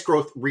very nice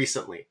growth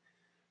recently.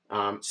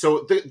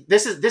 So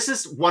this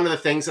is one of the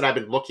things that I've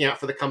been looking at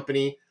for the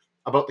company,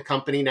 about the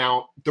company.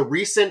 Now, the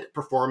recent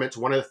performance,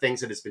 one of the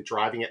things that has been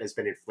driving it has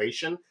been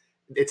inflation.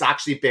 It's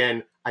actually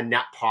been a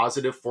net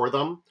positive for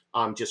them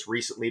just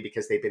recently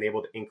because they've been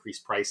able to increase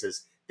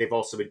prices. They've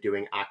also been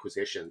doing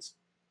acquisitions.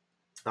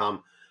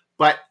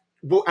 But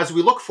as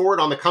we look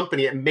forward on the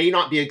company, it may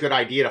not be a good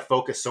idea to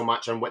focus so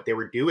much on what they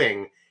were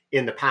doing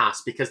in the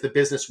past because the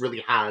business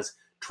really has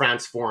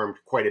transformed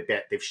quite a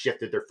bit. They've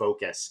shifted their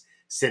focus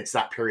since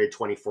that period,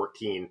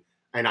 2014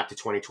 and up to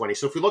 2020.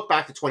 So if we look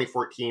back to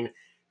 2014,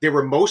 they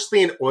were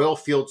mostly an oil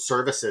field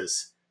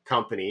services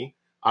company,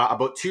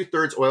 about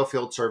 2/3 oil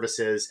field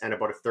services and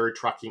about 1/3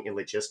 trucking and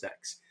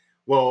logistics.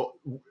 Well,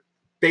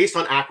 based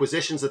on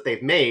acquisitions that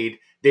they've made,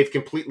 they've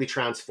completely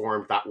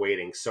transformed that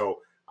weighting.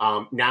 So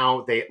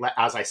now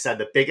as I said,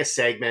 the biggest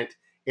segment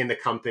in the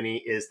company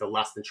is the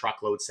less than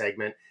truckload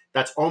segment.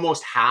 That's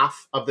almost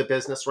half of the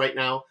business right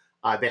now.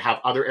 They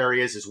have other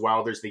areas as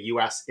well. There's the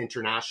U.S.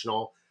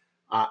 international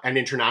and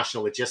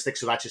international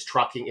logistics. So that's just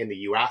trucking in the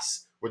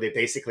U.S., where they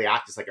basically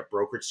act as like a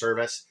brokerage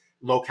service,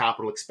 low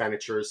capital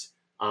expenditures,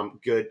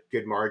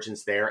 good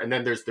margins there. And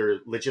then there's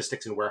their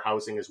logistics and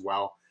warehousing as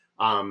well.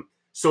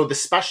 So the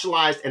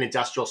specialized and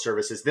industrial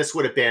services, this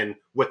would have been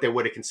what they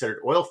would have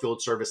considered oil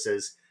field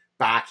services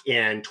back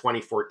in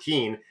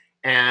 2014.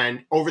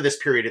 And over this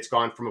period, it's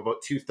gone from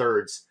about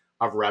 2/3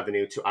 of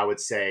revenue to, I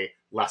would say,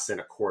 less than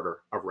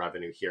 1/4 of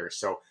revenue here.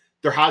 So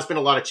there has been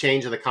a lot of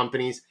change in the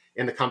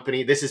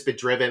company. This has been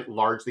driven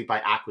largely by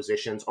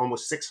acquisitions,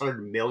 almost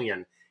 600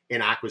 million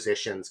in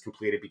acquisitions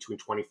completed between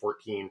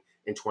 2014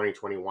 and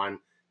 2021.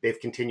 They've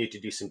continued to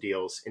do some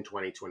deals in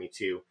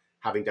 2022,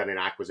 having done an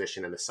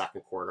acquisition in the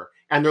second quarter,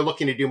 and they're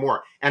looking to do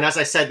more. And as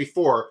I said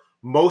before,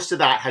 most of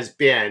that has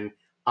been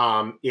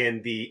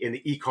in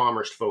the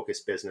e-commerce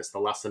focused business, the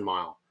last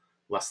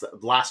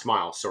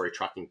mile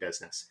trucking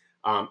business.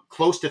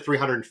 Close to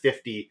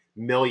 350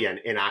 million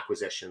in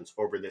acquisitions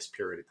over this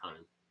period of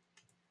time.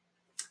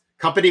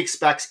 Company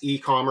expects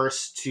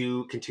e-commerce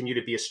to continue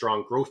to be a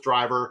strong growth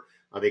driver.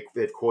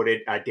 They've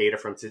quoted data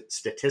from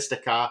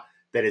Statistica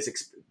that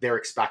they're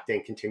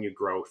expecting continued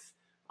growth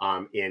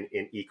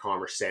in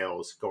e-commerce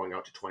sales going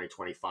out to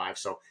 2025.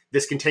 So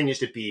this continues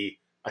to be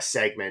a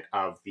segment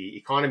of the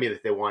economy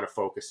that they want to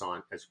focus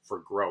on as for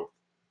growth.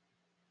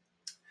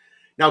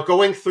 Now,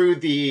 going through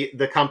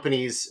the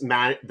company's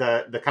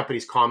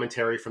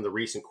commentary from the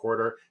recent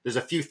quarter, there's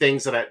a few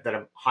things that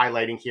I'm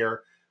highlighting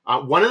here.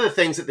 One of the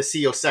things that the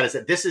CEO said is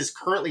that this is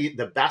currently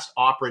the best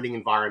operating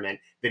environment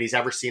that he's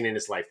ever seen in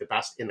his life, the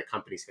best in the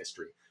company's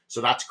history.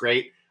 So that's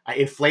great.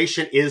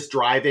 Inflation is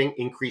driving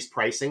increased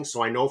pricing.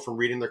 So I know from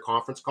reading their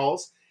conference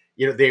calls,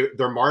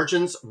 their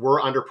margins were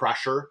under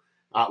pressure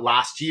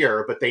last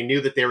year, but they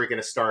knew that they were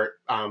going to start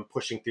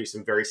pushing through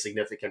some very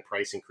significant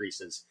price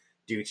increases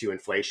due to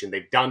inflation.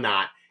 They've done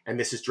that, and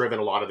this has driven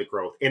a lot of the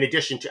growth in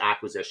addition to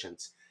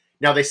acquisitions.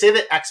 Now, they say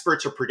that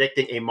experts are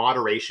predicting a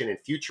moderation in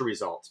future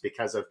results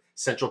because of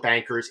central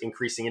bankers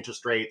increasing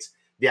interest rates,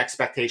 the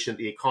expectation that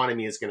the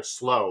economy is going to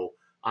slow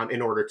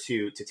in order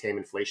to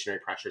tame inflationary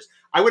pressures.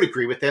 I would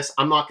agree with this.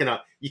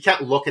 You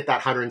can't look at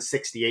that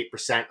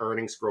 168%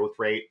 earnings growth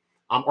rate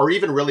or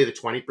even really the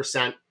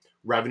 20%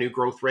 revenue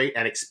growth rate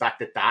and expect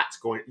that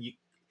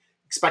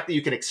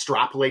you can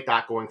extrapolate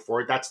that going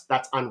forward.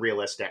 That's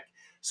unrealistic.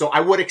 So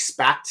I would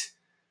expect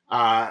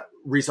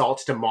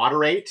results to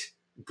moderate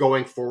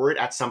going forward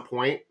at some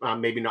point,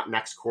 maybe not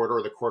next quarter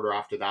or the quarter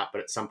after that,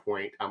 but at some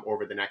point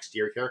over the next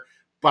year here.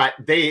 But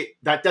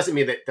that doesn't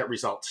mean that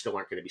results still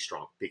aren't going to be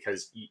strong,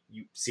 because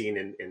you've seen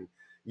in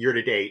year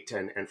to date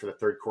and for the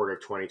third quarter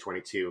of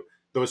 2022,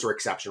 those are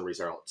exceptional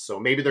results. So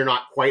maybe they're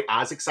not quite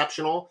as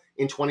exceptional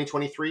in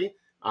 2023,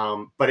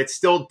 but it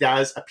still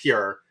does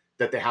appear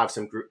that they have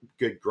some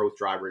good growth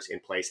drivers in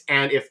place.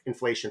 And if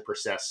inflation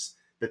persists,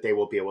 that they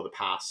will be able to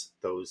pass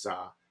those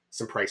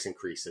some price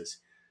increases.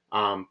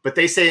 But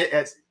they say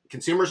as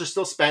consumers are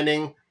still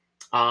spending,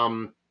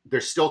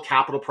 there's still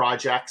capital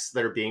projects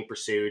that are being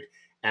pursued.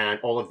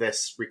 And all of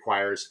this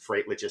requires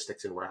freight,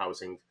 logistics, and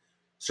warehousing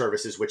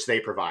services, which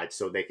they provide.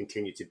 So they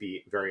continue to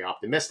be very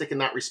optimistic in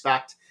that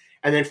respect.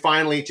 And then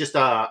finally, just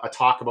a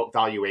talk about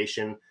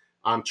valuation.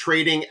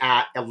 Trading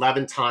at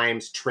 11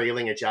 times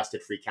trailing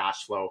adjusted free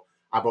cash flow,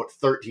 about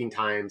 13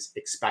 times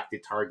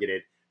expected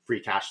targeted free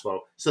cash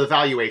flow. So the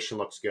valuation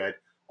looks good.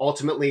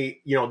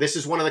 Ultimately, this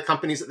is one of the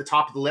companies at the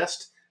top of the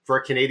list for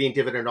a Canadian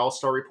Dividend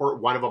All-Star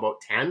report, one of about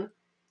 10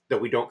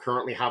 that we don't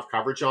currently have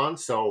coverage on.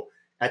 So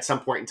at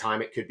some point in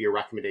time, it could be a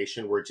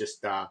recommendation. We're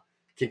just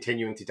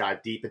continuing to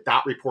dive deep. But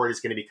that report is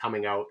going to be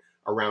coming out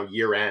around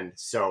year end.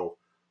 So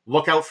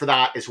look out for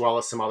that, as well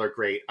as some other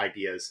great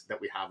ideas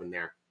that we have in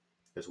there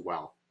as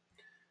well.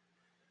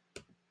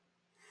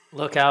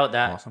 Look out,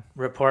 that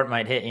report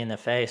might hit you in the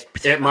face.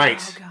 It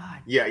might. Oh, God.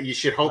 Yeah, you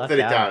should hope that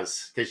it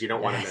does, because you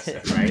don't want to miss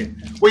it, right?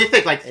 Well, you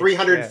think like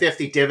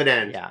 350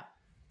 dividend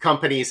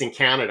companies in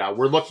Canada.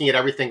 We're looking at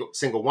every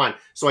single one.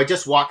 So I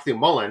just walked through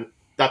Mullen.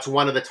 That's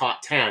one of the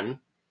top 10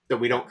 that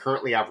we don't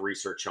currently have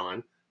research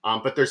on.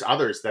 But there's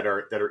others that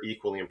are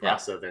equally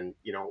impressive. Yeah. And,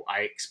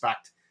 I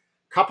expect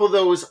a couple of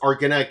those are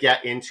going to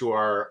get into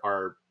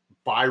our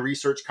buy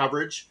research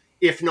coverage,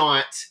 if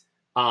not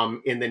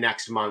in the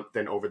next month,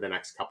 then over the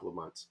next couple of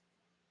months.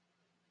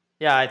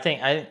 Yeah, I think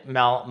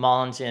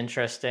Mullen's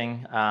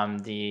interesting.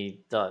 The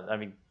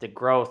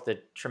growth, the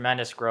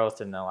tremendous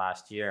growth in the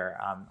last year.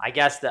 I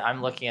guess that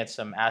I'm looking at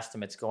some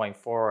estimates going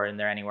forward, and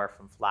they're anywhere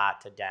from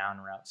flat to down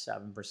around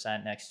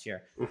 7% next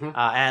year. Mm-hmm.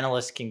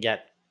 Analysts can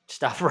get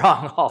stuff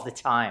wrong all the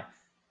time.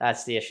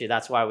 That's the issue.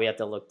 That's why we have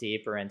to look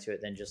deeper into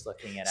it than just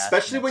looking at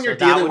especially estimates. When you're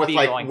dealing with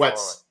like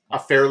what's a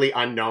fairly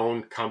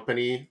unknown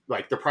company.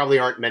 Like there probably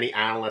aren't many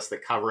analysts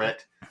that cover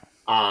it.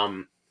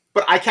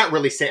 But I can't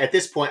really say at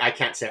this point. I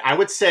can't say. I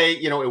would say,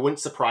 it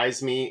wouldn't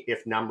surprise me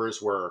if numbers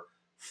were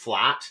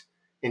flat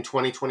in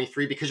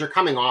 2023, because you're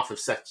coming off of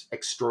such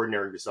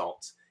extraordinary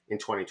results in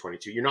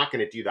 2022. You're not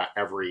going to do that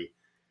every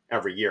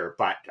year,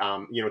 but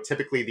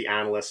typically the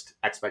analyst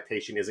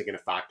expectation isn't going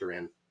to factor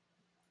in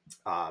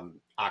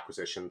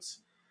acquisitions,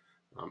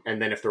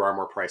 and then if there are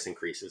more price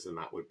increases, then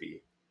that would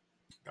be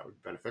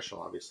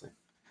beneficial, obviously.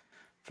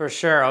 For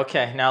sure.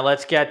 Okay, now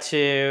let's get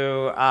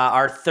to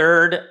our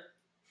third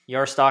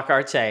Your Stock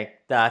Our Take.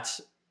 That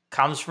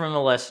comes from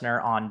a listener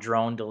on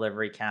Drone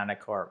Delivery Canada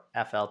Corp,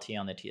 FLT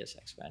on the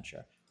TSX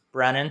Venture.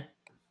 Brennan,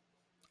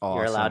 awesome.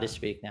 You're allowed to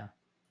speak now.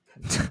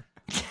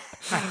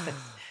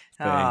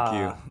 Thank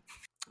you.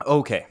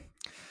 Okay.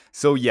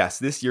 So yes,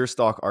 this Your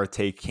Stock Our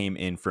Take came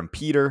in from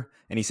Peter,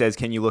 and he says,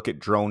 can you look at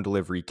Drone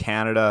Delivery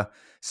Canada?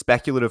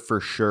 Speculative for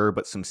sure,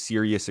 but some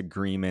serious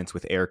agreements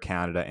with Air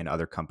Canada and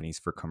other companies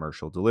for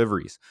commercial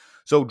deliveries.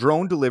 So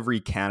Drone Delivery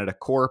Canada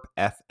Corp,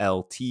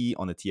 FLT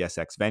on the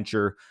TSX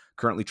Venture,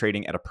 currently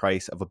trading at a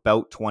price of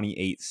about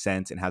 28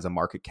 cents and has a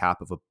market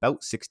cap of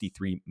about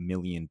 $63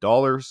 million.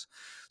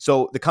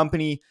 So the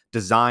company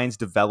designs,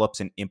 develops,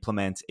 and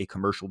implements a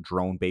commercial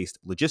drone-based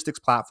logistics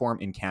platform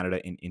in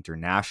Canada and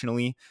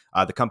internationally.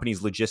 The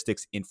company's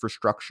logistics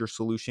infrastructure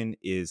solution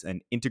is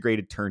an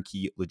integrated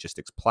turnkey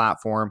logistics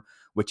platform,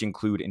 which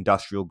include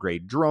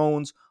industrial-grade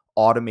drones,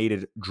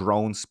 automated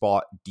drone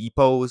spot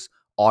depots,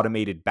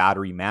 automated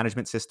battery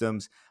management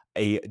systems,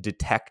 a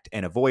detect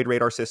and avoid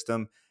radar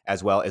system,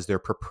 as well as their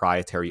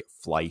proprietary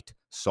flight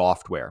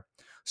software.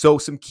 So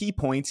some key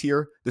points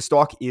here. The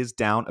stock is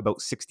down about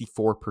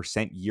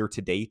 64% year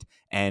to date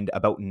and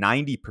about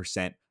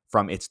 90%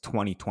 from its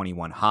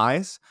 2021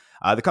 highs.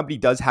 The company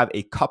does have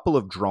a couple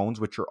of drones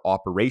which are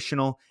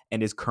operational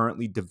and is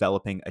currently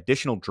developing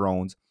additional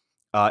drones,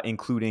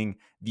 including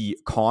the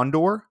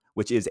Condor,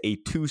 which is a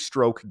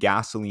 2-stroke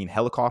gasoline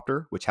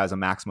helicopter, which has a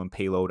maximum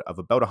payload of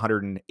about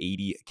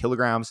 180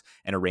 kilograms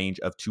and a range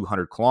of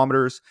 200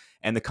 kilometers.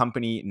 And the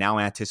company now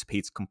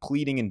anticipates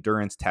completing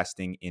endurance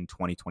testing in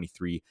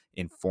 2023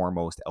 in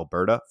Foremost,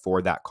 Alberta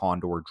for that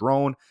Condor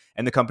drone.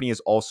 And the company is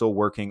also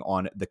working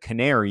on the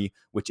Canary,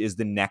 which is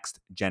the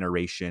next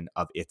generation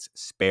of its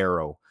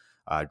Sparrow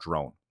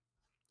drone.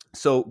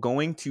 So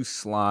going to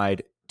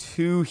slide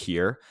 2022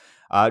 here.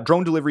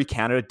 Drone Delivery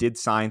Canada did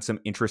sign some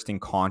interesting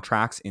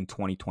contracts in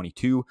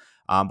 2022,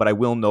 but I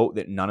will note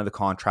that none of the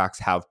contracts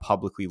have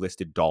publicly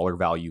listed dollar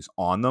values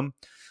on them.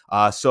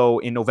 So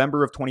in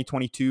November of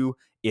 2022,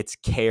 its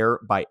Care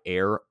by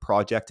Air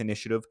project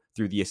initiative,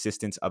 through the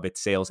assistance of its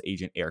sales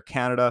agent Air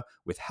Canada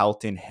with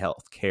Halton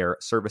Healthcare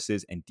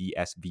Services and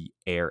DSV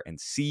Air and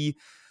Sea.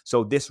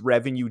 So this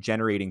revenue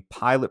generating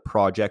pilot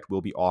project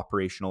will be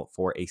operational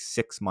for a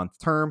 6-month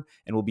term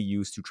and will be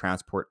used to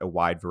transport a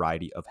wide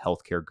variety of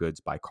healthcare goods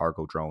by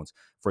cargo drones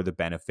for the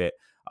benefit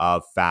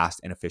of fast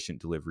and efficient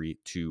delivery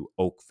to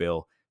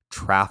Oakville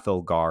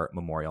Trafalgar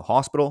Memorial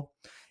Hospital.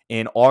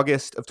 In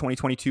August of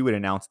 2022, it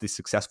announced the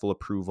successful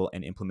approval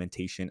and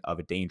implementation of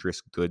a dangerous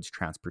goods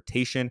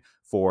transportation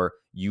for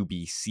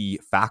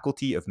UBC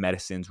Faculty of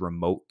Medicine's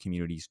Remote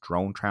Communities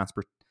Drone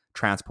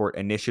Transport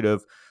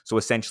Initiative. So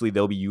essentially,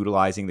 they'll be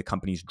utilizing the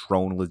company's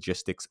drone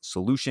logistics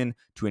solution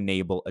to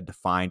enable a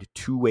defined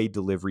two-way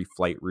delivery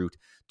flight route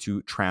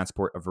to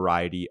transport a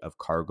variety of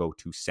cargo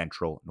to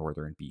central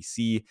northern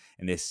BC.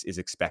 And this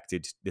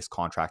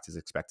contract is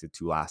expected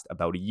to last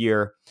about a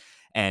year.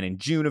 And in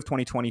June of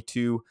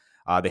 2022,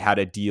 they had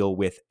a deal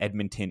with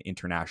Edmonton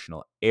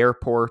International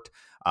Airport,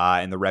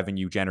 and the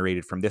revenue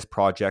generated from this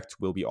project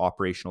will be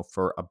operational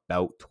for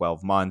about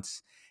 12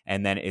 months.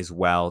 And then as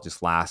well,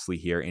 just lastly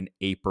here, in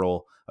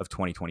April of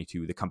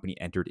 2022, the company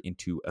entered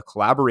into a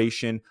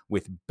collaboration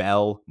with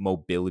Bell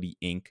Mobility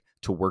Inc.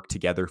 to work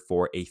together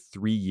for a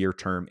 3-year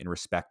term in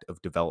respect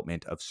of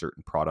development of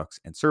certain products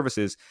and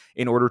services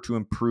in order to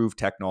improve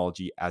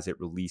technology as it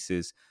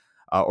relates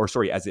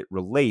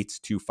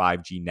to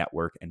 5G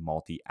network and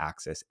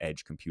multi-access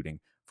edge computing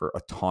for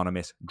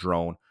autonomous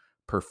drone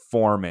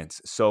performance.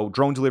 So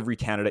Drone Delivery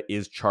Canada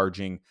is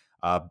charging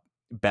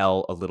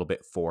Bell a little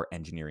bit for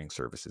engineering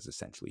services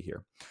essentially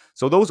here.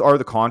 So those are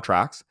the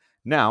contracts.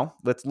 Now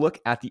let's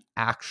look at the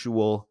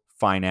actual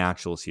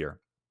financials here.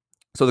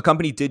 So the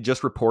company did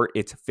just report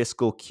its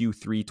fiscal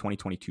Q3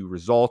 2022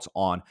 results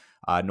on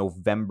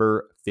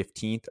November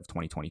 15th of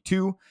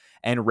 2022,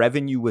 and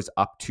revenue was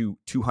up to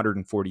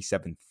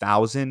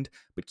 $247,000.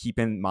 But keep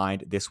in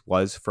mind, this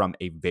was from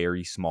a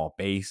very small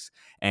base,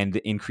 and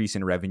the increase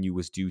in revenue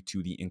was due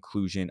to the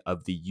inclusion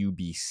of the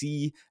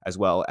UBC as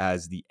well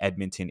as the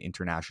Edmonton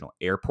International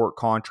Airport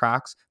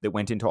contracts that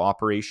went into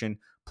operation.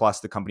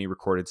 Plus, the company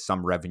recorded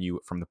some revenue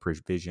from the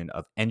provision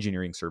of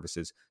engineering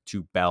services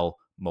to Bell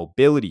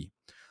Mobility.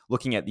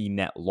 Looking at the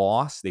net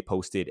loss, they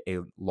posted a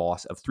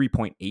loss of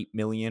 $3.8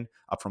 million,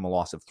 up from a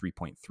loss of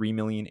 $3.3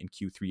 million in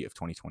Q3 of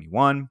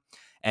 2021.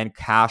 And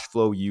cash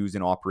flow used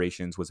in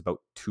operations was about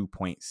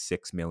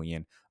 $2.6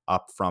 million,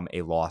 up from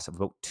a loss of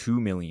about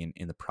 $2 million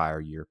in the prior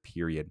year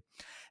period.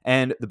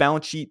 And the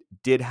balance sheet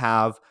did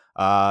have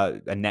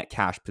a net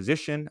cash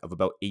position of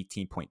about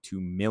 $18.2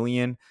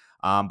 million.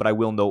 But I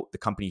will note the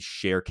company's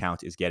share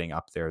count is getting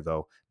up there,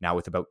 though, now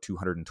with about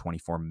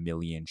 224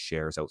 million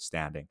shares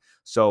outstanding.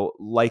 So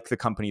like the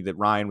company that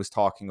Ryan was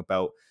talking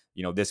about,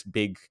 this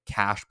big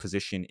cash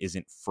position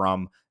isn't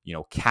from,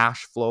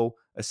 cash flow.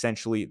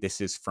 Essentially,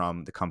 this is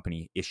from the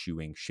company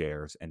issuing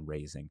shares and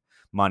raising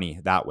money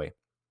that way.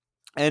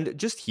 And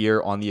just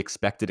here on the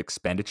expected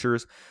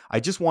expenditures, I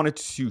just wanted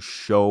to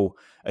show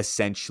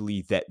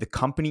essentially that the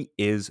company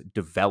is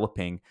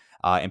developing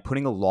and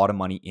putting a lot of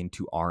money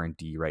into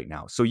R&D right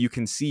now. So you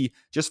can see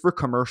just for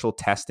commercial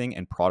testing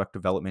and product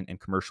development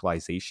and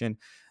commercialization,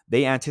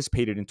 they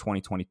anticipated in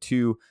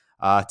 2022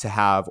 to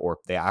have, or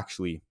they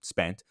actually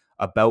spent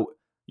about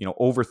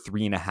over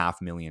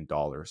 $3.5 million.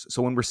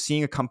 So when we're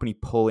seeing a company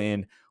pull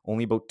in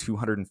only about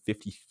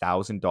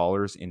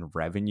 $250,000 in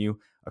revenue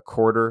a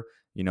quarter,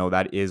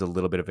 that is a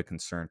little bit of a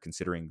concern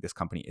considering this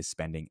company is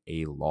spending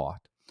a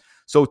lot.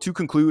 So to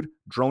conclude,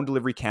 Drone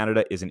Delivery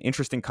Canada is an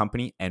interesting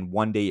company, and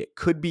one day it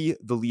could be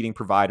the leading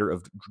provider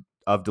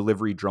of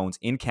delivery drones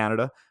in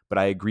Canada. But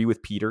I agree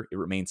with Peter, it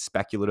remains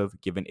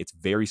speculative given its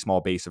very small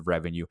base of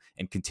revenue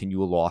and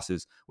continual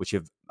losses, which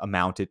have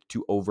amounted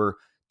to over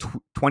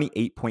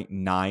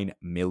 $28.9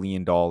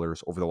 million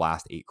over the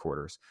last 8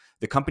 quarters.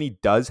 The company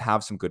does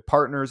have some good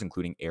partners,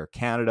 including Air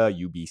Canada,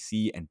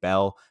 UBC, and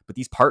Bell, but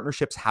these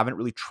partnerships haven't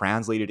really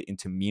translated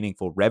into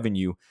meaningful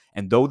revenue.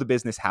 And though the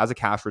business has a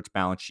cash-rich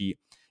balance sheet,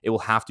 it will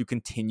have to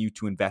continue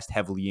to invest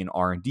heavily in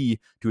R&D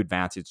to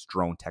advance its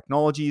drone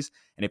technologies.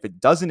 And if it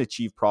doesn't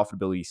achieve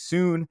profitability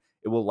soon,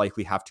 it will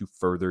likely have to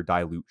further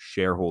dilute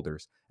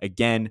shareholders.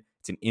 Again,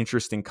 it's an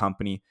interesting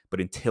company,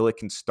 but until it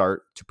can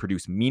start to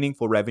produce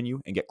meaningful revenue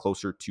and get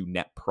closer to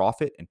net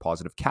profit and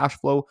positive cash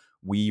flow,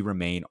 we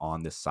remain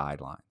on the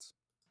sidelines.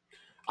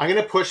 I'm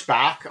going to push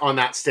back on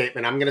that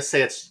statement. I'm going to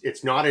say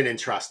it's not an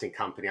interesting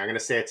company. I'm going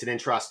to say it's an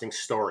interesting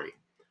story,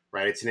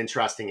 right? It's an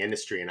interesting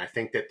industry. And I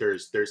think that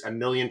there's a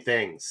million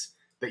things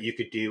that you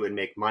could do and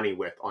make money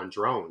with on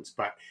drones.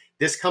 But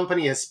this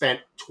company has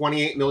spent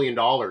 $28 million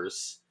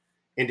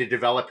into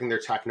developing their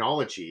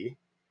technology,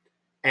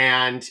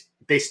 and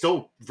they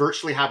still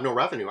virtually have no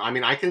revenue. I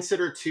mean, I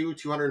consider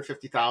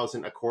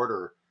 $250,000 a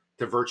quarter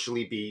to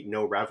virtually be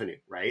no revenue,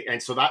 right?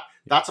 And so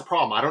that's a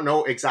problem. I don't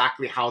know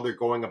exactly how they're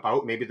going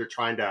about. Maybe they're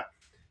trying to,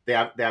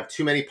 They have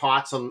too many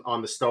pots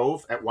on the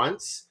stove at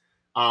once.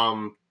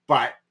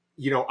 But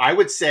I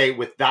would say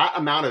with that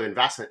amount of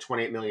investment,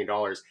 $28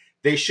 million,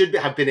 they should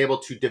have been able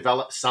to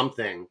develop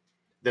something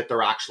that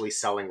they're actually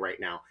selling right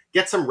now.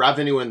 Get some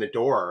revenue in the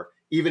door,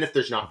 even if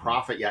there's not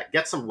profit yet.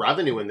 Get some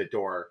revenue in the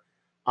door,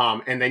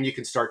 and then you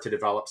can start to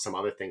develop some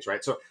other things,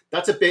 right? So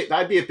that'd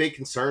be a big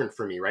concern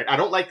for me, right? I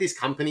don't like these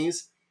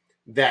companies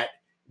that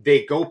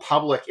they go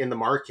public in the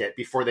market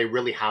before they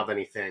really have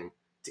anything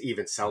to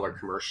even sell or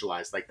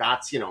commercialize. Like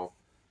that's,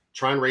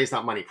 try and raise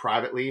that money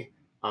privately.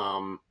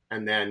 And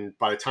then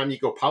by the time you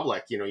go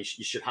public, you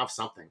should have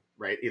something,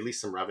 right? At least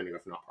some revenue,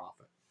 if not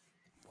profit.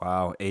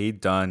 Wow. A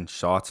Dunn,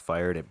 shots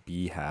fired at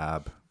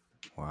BHAB.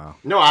 Wow.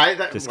 No,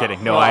 just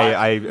kidding. No,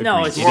 I agree.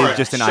 No, it is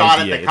just an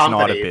idea. It's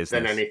not a business.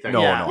 Than anything.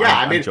 No, yeah. no. Yeah,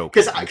 I'm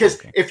joking.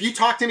 Because if you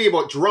talk to me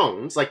about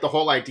drones, like the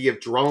whole idea of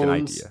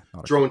drones,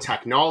 drone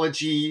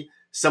technology,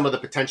 some of the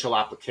potential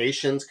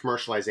applications,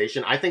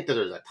 commercialization, I think that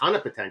there's a ton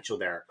of potential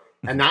there.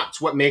 And that's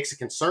what makes it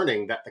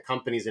concerning that the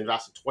company's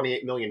invested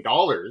 $28 million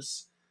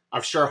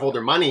of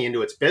shareholder money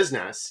into its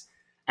business,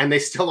 and they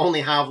still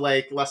only have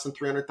like less than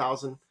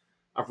 300,000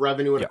 of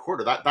revenue in a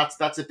quarter. That's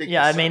a big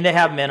concern. I mean, they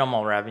have right?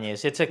 minimal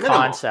revenues. It's a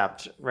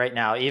concept right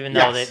now, even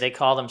though they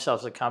call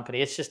themselves a company.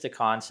 It's just a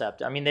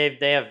concept. I mean,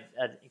 they have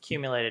an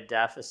accumulated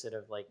deficit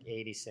of like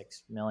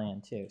 86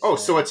 million too.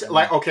 So it's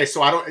like, okay,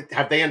 so I don't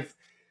have they.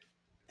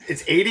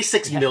 It's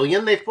 86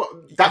 million they've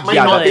put. That might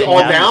not be all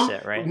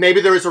down. Right? Maybe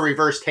there is a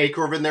reverse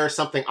takeover in there or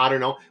something. I don't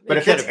know. But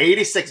if it's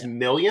 86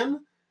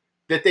 million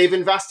that they've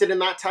invested in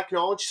that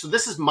technology, so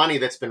this is money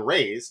that's been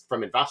raised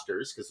from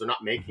investors because they're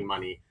not making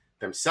money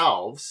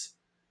themselves.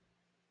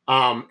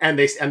 And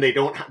they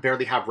don't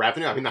barely have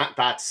revenue. I mean,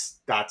 that's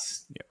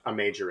a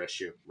major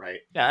issue, right?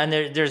 Yeah, and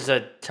there's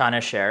a ton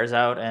of shares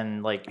out,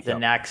 and like the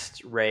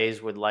next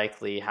raise would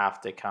likely have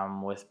to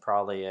come with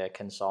probably a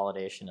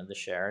consolidation of the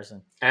shares,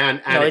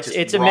 and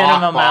it's a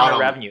minimum amount of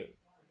revenue.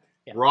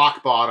 Yeah.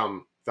 Rock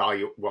bottom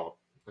value. Well,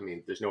 I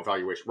mean, there's no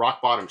valuation.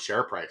 Rock bottom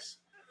share price.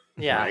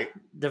 Yeah, right?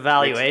 The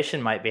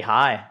valuation might be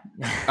high.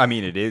 I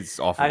mean, it is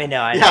awful. I mean,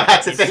 no,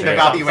 that's the thing. The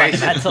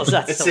valuation,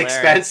 it's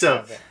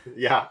expensive.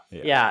 Yeah.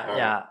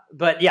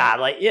 But yeah,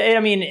 like I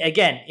mean,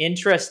 again,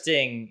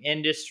 interesting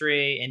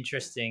industry,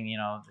 interesting.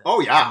 Oh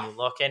yeah, when you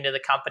look into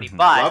the company,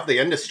 but love the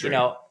industry.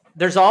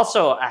 There's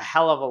also a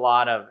hell of a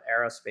lot of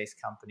aerospace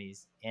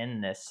companies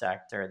in this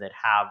sector that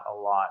have a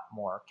lot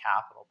more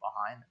capital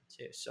behind them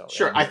too. So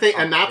sure, I think,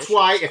 and that's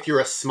why if you're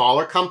a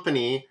smaller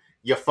company,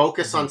 you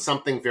focus on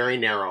something very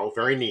narrow,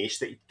 very niche,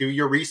 that you do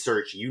your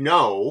research,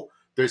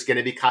 there's going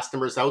to be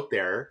customers out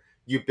there.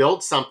 You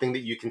build something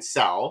that you can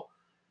sell,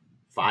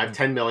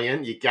 10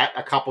 million, you get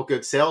a couple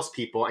good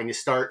salespeople, and you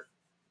start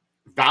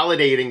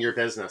validating your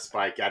business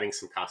by getting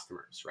some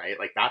customers, right?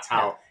 Like that's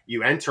how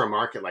you enter a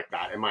market like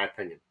that, in my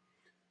opinion.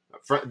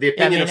 For the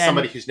opinion of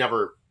somebody who's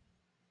never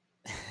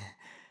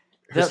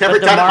done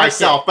it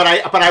myself, but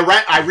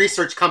I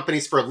research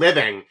companies for a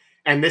living,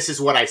 and this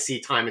is what I see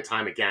time and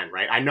time again,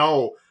 right? I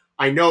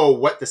know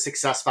what the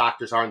success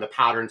factors are and the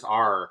patterns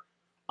are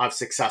of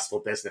successful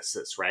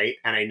businesses, right?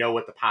 And I know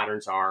what the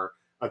patterns are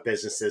of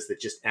businesses that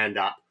just end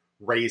up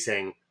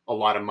raising a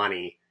lot of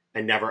money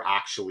and never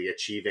actually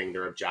achieving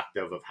their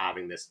objective of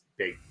having this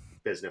big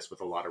business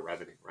with a lot of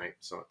revenue, right?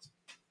 So it's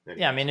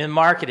I mean, the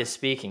market is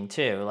speaking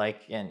too,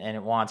 like, and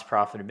it wants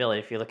profitability.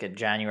 If you look at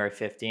January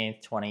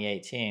 15th,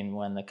 2018,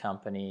 when the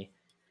company,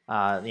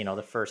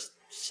 the first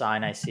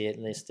sign I see it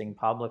listing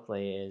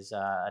publicly is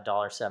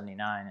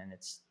 $1.79, and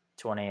it's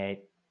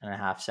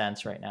 28.5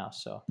 cents right now.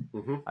 So,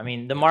 I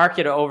mean, the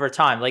market over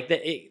time, like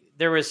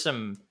there was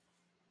some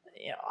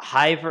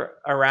hype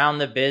around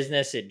the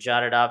business. It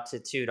jutted up to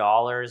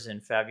 $2 in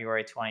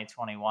February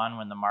 2021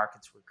 when the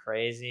markets were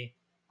crazy.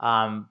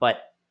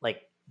 But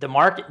like the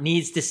market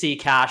needs to see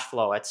cash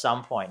flow at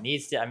some point.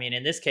 I mean,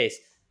 in this case,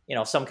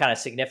 some kind of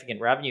significant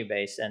revenue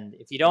base. And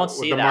if you don't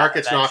see the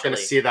market's not going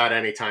to see that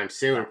anytime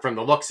soon from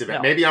the looks of it.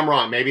 No. Maybe I'm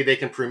wrong. Maybe they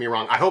can prove me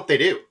wrong. I hope they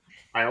do.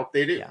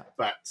 Yeah.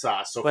 But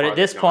but at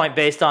this point,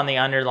 based on the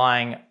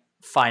underlying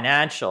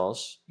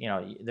financials,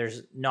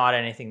 there's not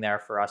anything there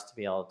for us to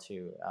be able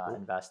to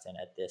invest in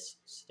at this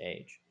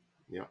stage.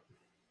 Yeah.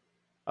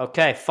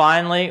 Okay.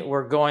 Finally,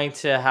 we're going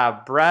to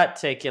have Brett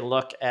take a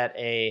look at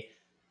a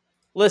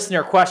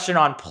listener question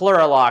on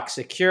Plurilock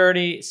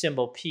Security,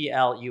 symbol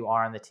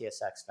PLUR in the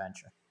TSX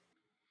Venture.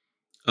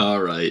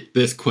 All right.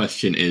 This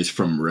question is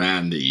from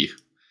Randy.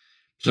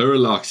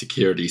 Plurilock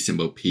Security,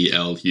 symbol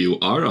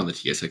PLUR on the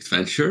TSX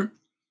Venture.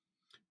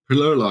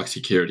 Plurilock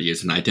Security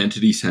is an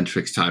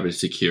identity-centric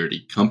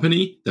cybersecurity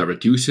company that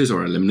reduces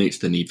or eliminates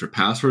the need for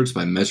passwords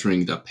by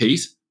measuring the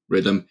pace,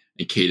 rhythm,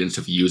 and cadence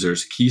of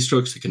users'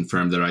 keystrokes to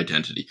confirm their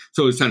identity.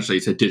 So essentially,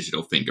 it's a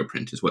digital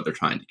fingerprint is what they're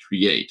trying to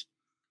create.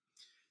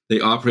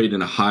 They operate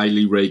in a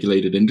highly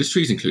regulated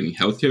industries, including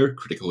healthcare,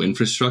 critical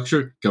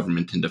infrastructure,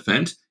 government and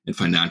defense, and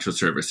financial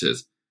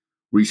services.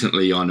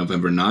 Recently, on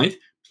November 9th,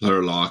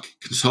 Plurilock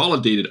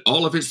consolidated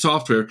all of its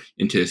software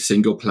into a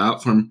single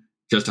platform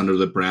just under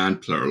the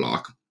brand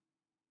Plurilock.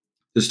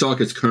 The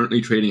stock is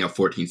currently trading at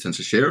 14 cents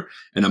a share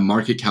and a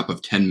market cap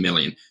of 10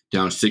 million,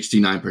 down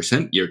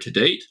 69% year to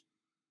date.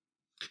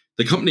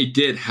 The company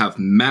did have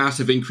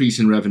massive increase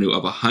in revenue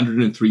of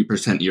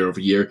 103% year over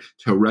year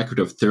to a record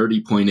of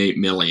 30.8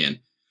 million.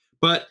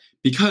 But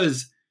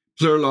because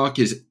Plurilock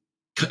is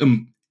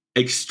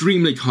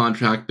extremely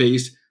contract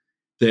based,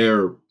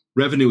 their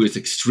revenue is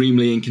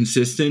extremely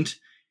inconsistent.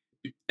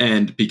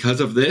 And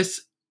because of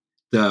this,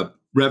 the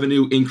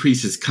revenue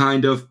increase is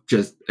kind of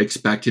just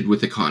expected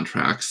with the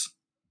contracts.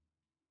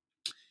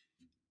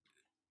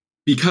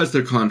 Because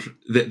their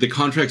the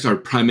contracts are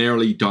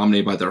primarily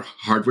dominated by their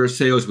hardware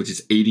sales, which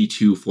is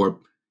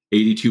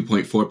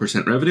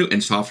 82.4% revenue,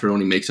 and software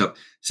only makes up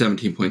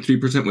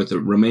 17.3%, with the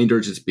remainder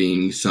just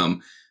being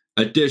some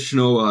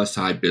additional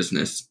side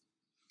business.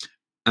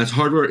 As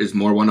hardware is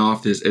more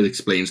one-off, it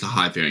explains the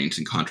high variance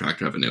in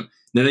contract revenue.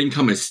 Net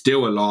income is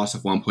still a loss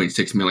of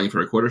 1.6 million for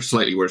a quarter,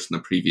 slightly worse than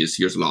the previous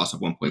year's loss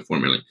of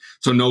 1.4 million.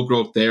 So no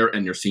growth there,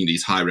 and you're seeing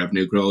these high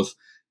revenue growth.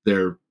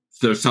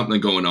 There's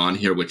something going on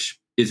here which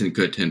isn't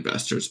good to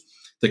investors.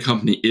 The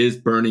company is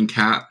burning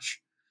cash,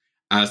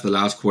 as the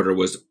last quarter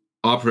was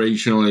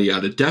operationally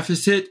at a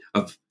deficit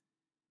of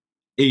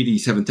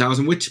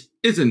 87,000, which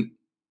isn't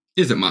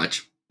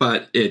much,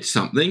 but it's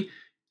something.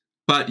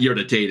 But year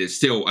to date is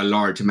still a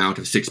large amount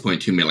of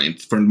 6.2 million.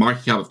 For a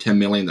market cap of 10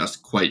 million, that's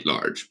quite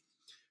large.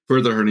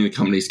 Further hurting the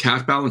company's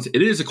cash balance,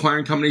 it is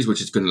acquiring companies,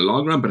 which is good in the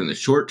long run, but in the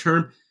short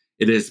term,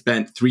 it has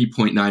spent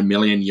 3.9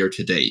 million year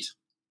to date.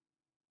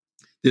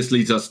 This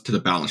leads us to the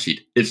balance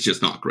sheet. It's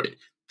just not great.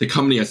 The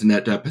company has a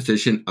net debt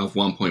position of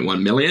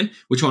 1.1 million,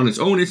 which on its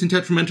own isn't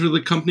detrimental to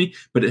the company,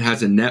 but it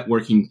has a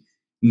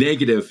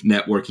negative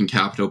net working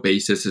capital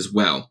basis as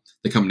well.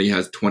 The company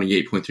has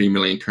 28.3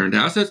 million current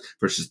assets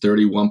versus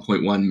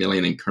 31.1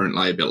 million in current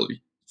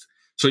liability.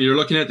 So you're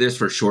looking at this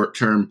for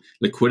short-term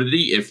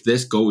liquidity. If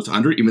this goes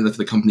under, even if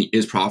the company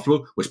is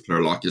profitable, which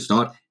Plurilock is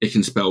not, it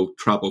can spell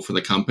trouble for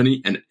the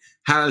company and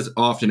has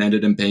often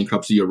ended in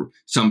bankruptcy or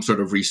some sort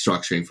of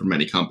restructuring for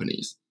many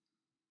companies.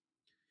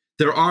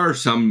 There are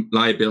some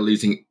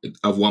liabilities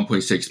of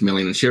 1.6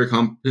 million in share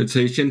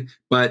compensation,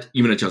 but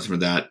even adjusted for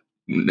that,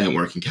 net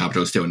working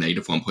capital is still a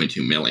negative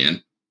 1.2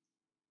 million.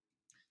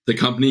 The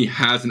company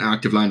has an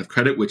active line of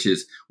credit, which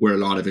is where a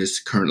lot of its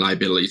current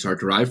liabilities are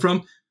derived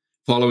from.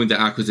 Following the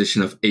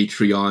acquisition of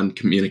Atrion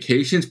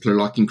Communications,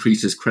 Plurilock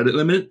increases credit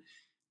limit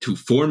to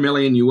 $4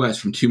 million US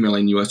from $2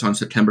 million US on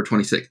September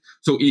 26th.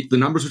 So the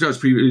numbers which I was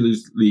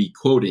previously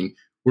quoting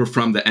were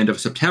from the end of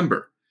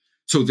September.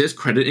 So this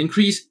credit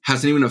increase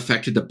hasn't even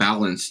affected the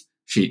balance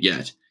sheet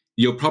yet.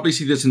 You'll probably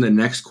see this in the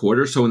next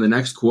quarter. So in the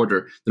next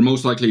quarter, they're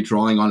most likely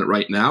drawing on it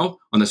right now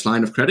on this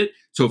line of credit.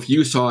 So if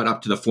you saw it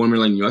up to the 4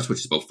 million US, which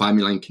is about 5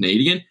 million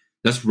Canadian,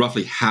 that's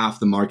roughly half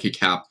the market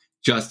cap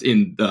just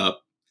in the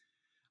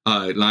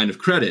line of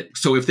credit.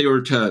 So if they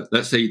were to,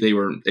 let's say they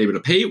were able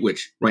to pay it,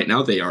 which right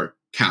now they are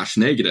cash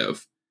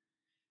negative,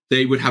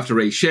 they would have to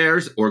raise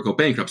shares or go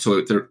bankrupt.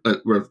 So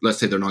let's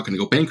say they're not going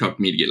to go bankrupt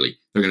immediately.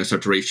 They're going to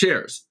start to raise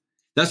shares.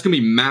 That's going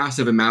to be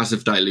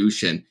massive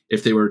dilution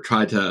if they were to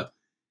try to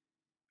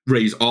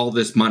raise all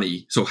this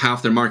money, so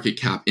half their market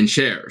cap in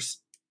shares.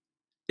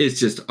 It's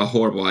just a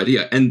horrible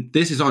idea. And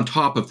this is on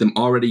top of them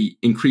already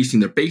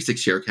increasing their basic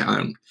share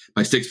count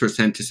by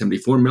 6% to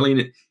 74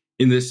 million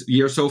in this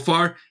year so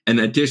far. And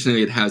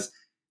additionally, it has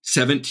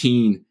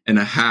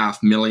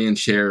 17.5 million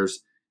shares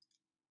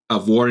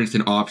of warrants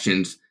and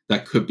options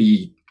that could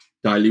be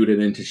diluted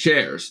into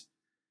shares.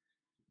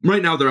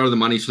 Right now, they're out of the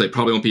money, so they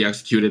probably won't be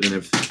executed. And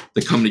if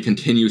the company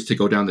continues to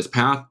go down this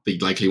path, they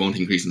likely won't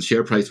increase in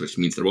share price, which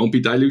means there won't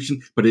be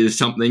dilution. But it is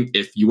something,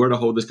 if you were to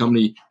hold this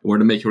company and were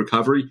to make a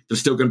recovery,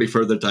 there's still going to be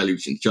further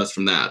dilution just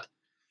from that.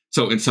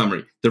 So in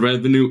summary, the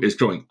revenue is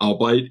growing,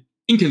 albeit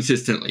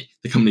inconsistently.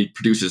 The company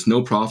produces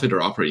no profit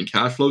or operating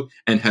cash flow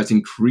and has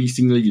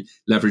increasingly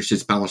leveraged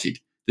its balance sheet.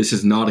 This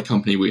is not a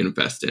company we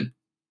invest in.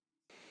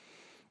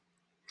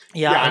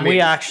 Yeah, I mean,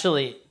 I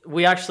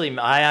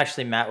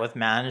actually met with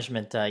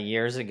management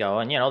years ago,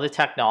 and the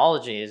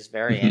technology is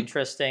very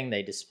interesting.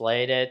 They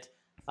displayed it,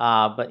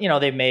 but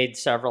they made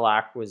several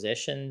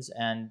acquisitions,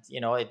 and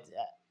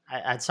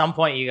at some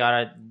point you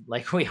gotta,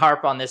 like we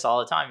harp on this all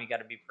the time, you got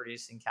to be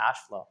producing cash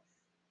flow,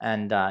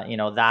 and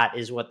that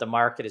is what the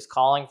market is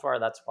calling for.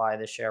 That's why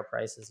the share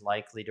price is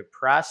likely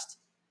depressed.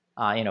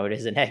 It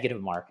is a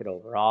negative market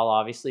overall,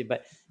 obviously,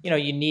 but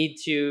you need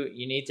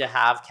to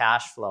have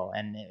cash flow,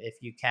 and if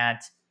you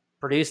can't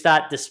produce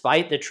that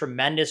despite the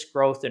tremendous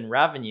growth in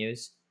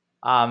revenues,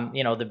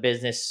 the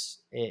business,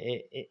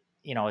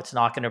 it's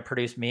not going to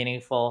produce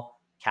meaningful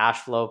cash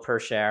flow per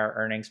share,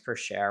 earnings per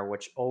share,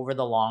 which over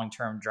the long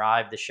term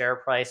drive the share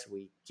price.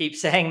 We keep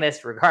saying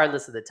this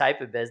regardless of the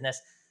type of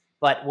business,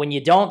 but when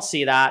you don't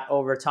see that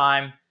over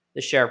time, the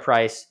share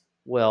price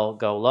will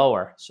go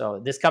lower. So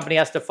this company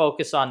has to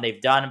focus on,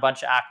 they've done a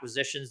bunch of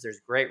acquisitions. There's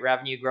great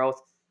revenue growth.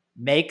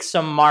 Make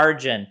some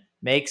margin,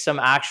 make some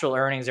actual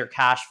earnings or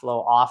cash flow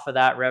off of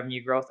that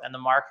revenue growth, and the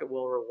market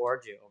will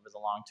reward you over the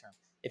long term.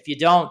 If you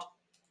don't,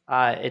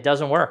 it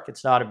doesn't work.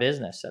 It's not a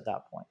business at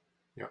that point.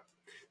 Yeah.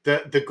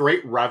 The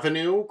great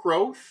revenue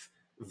growth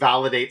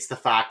validates the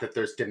fact that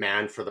there's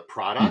demand for the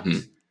product.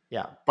 Mhm.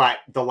 Yeah. But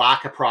the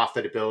lack of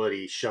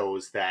profitability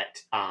shows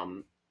that,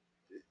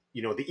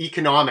 the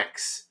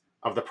economics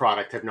of the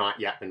product have not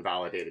yet been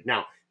validated.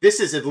 Now, this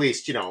is at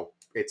least,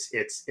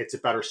 it's a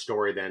better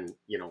story than,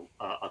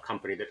 a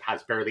company that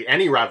has barely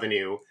any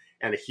revenue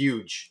and a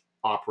huge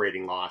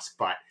operating loss.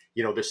 But,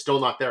 they're still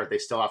not there. They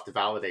still have to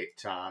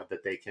validate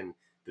that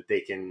they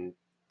can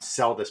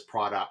sell this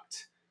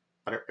product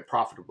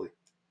profitably.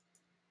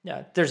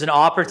 Yeah, there's an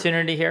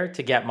opportunity here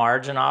to get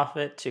margin off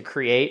it, to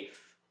create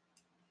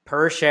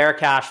per share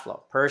cash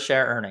flow, per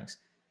share earnings.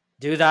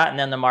 Do that, and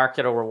then the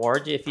market will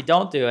reward you. If you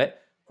don't do it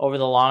over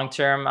the long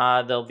term,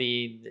 there'll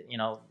be,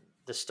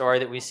 the story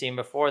that we've seen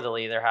before. They'll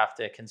either have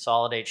to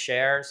consolidate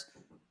shares,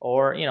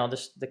 or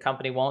the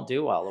company won't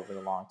do well over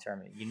the long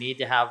term. You need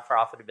to have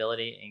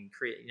profitability and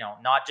create,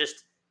 not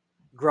just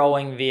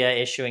growing via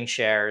issuing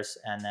shares,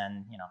 and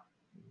then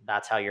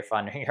that's how you're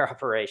funding your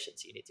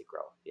operations. You need to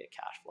grow via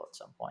cash flow at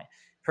some point.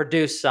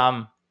 Produce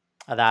some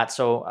of that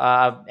so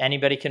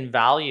anybody can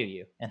value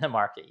you in the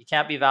market. You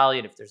can't be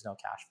valued if there's no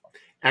cash flow.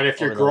 And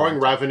if you're growing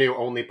revenue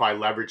only by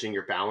leveraging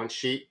your balance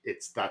sheet,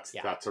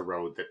 that's a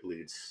road that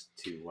leads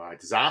to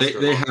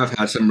disaster. They have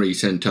had some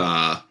recent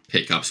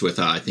pickups with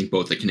I think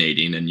both the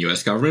Canadian and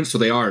U.S. governments, so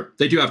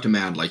they do have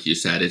demand, like you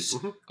said. It's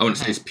I wouldn't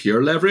say it's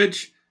pure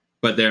leverage,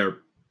 but they're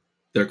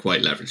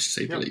quite leveraged, to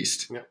say the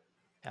least. Yep.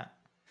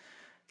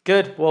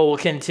 Good. Well, we'll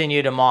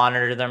continue to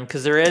monitor them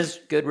because there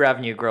is good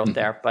revenue growth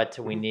there, but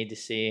we need to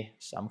see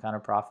some kind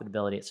of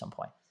profitability at some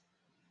point.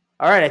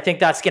 All right. I think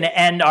that's going to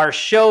end our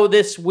show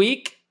this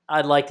week.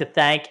 I'd like to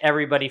thank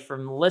everybody for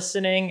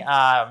listening,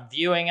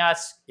 viewing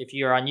us. If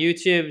you're on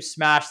YouTube,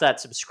 smash that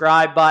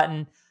subscribe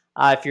button.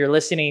 If you're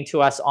listening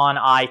to us on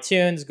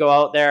iTunes, go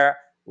out there,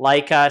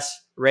 like us,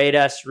 rate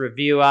us,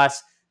 review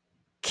us.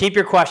 Keep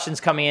your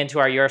questions coming into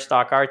our Your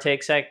Stock, Our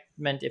Take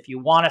segment. If you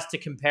want us to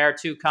compare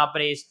two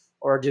companies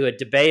or do a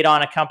debate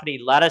on a company,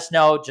 let us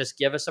know. Just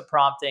give us a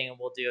prompting and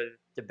we'll do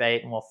a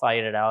debate and we'll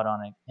fight it out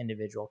on an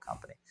individual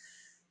company.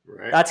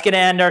 Right. That's going to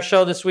end our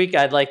show this week.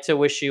 I'd like to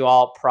wish you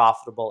all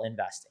profitable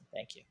investing.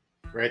 Thank you.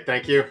 Great.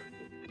 Thank you.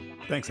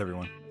 Thanks,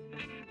 everyone.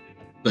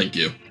 Thank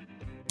you.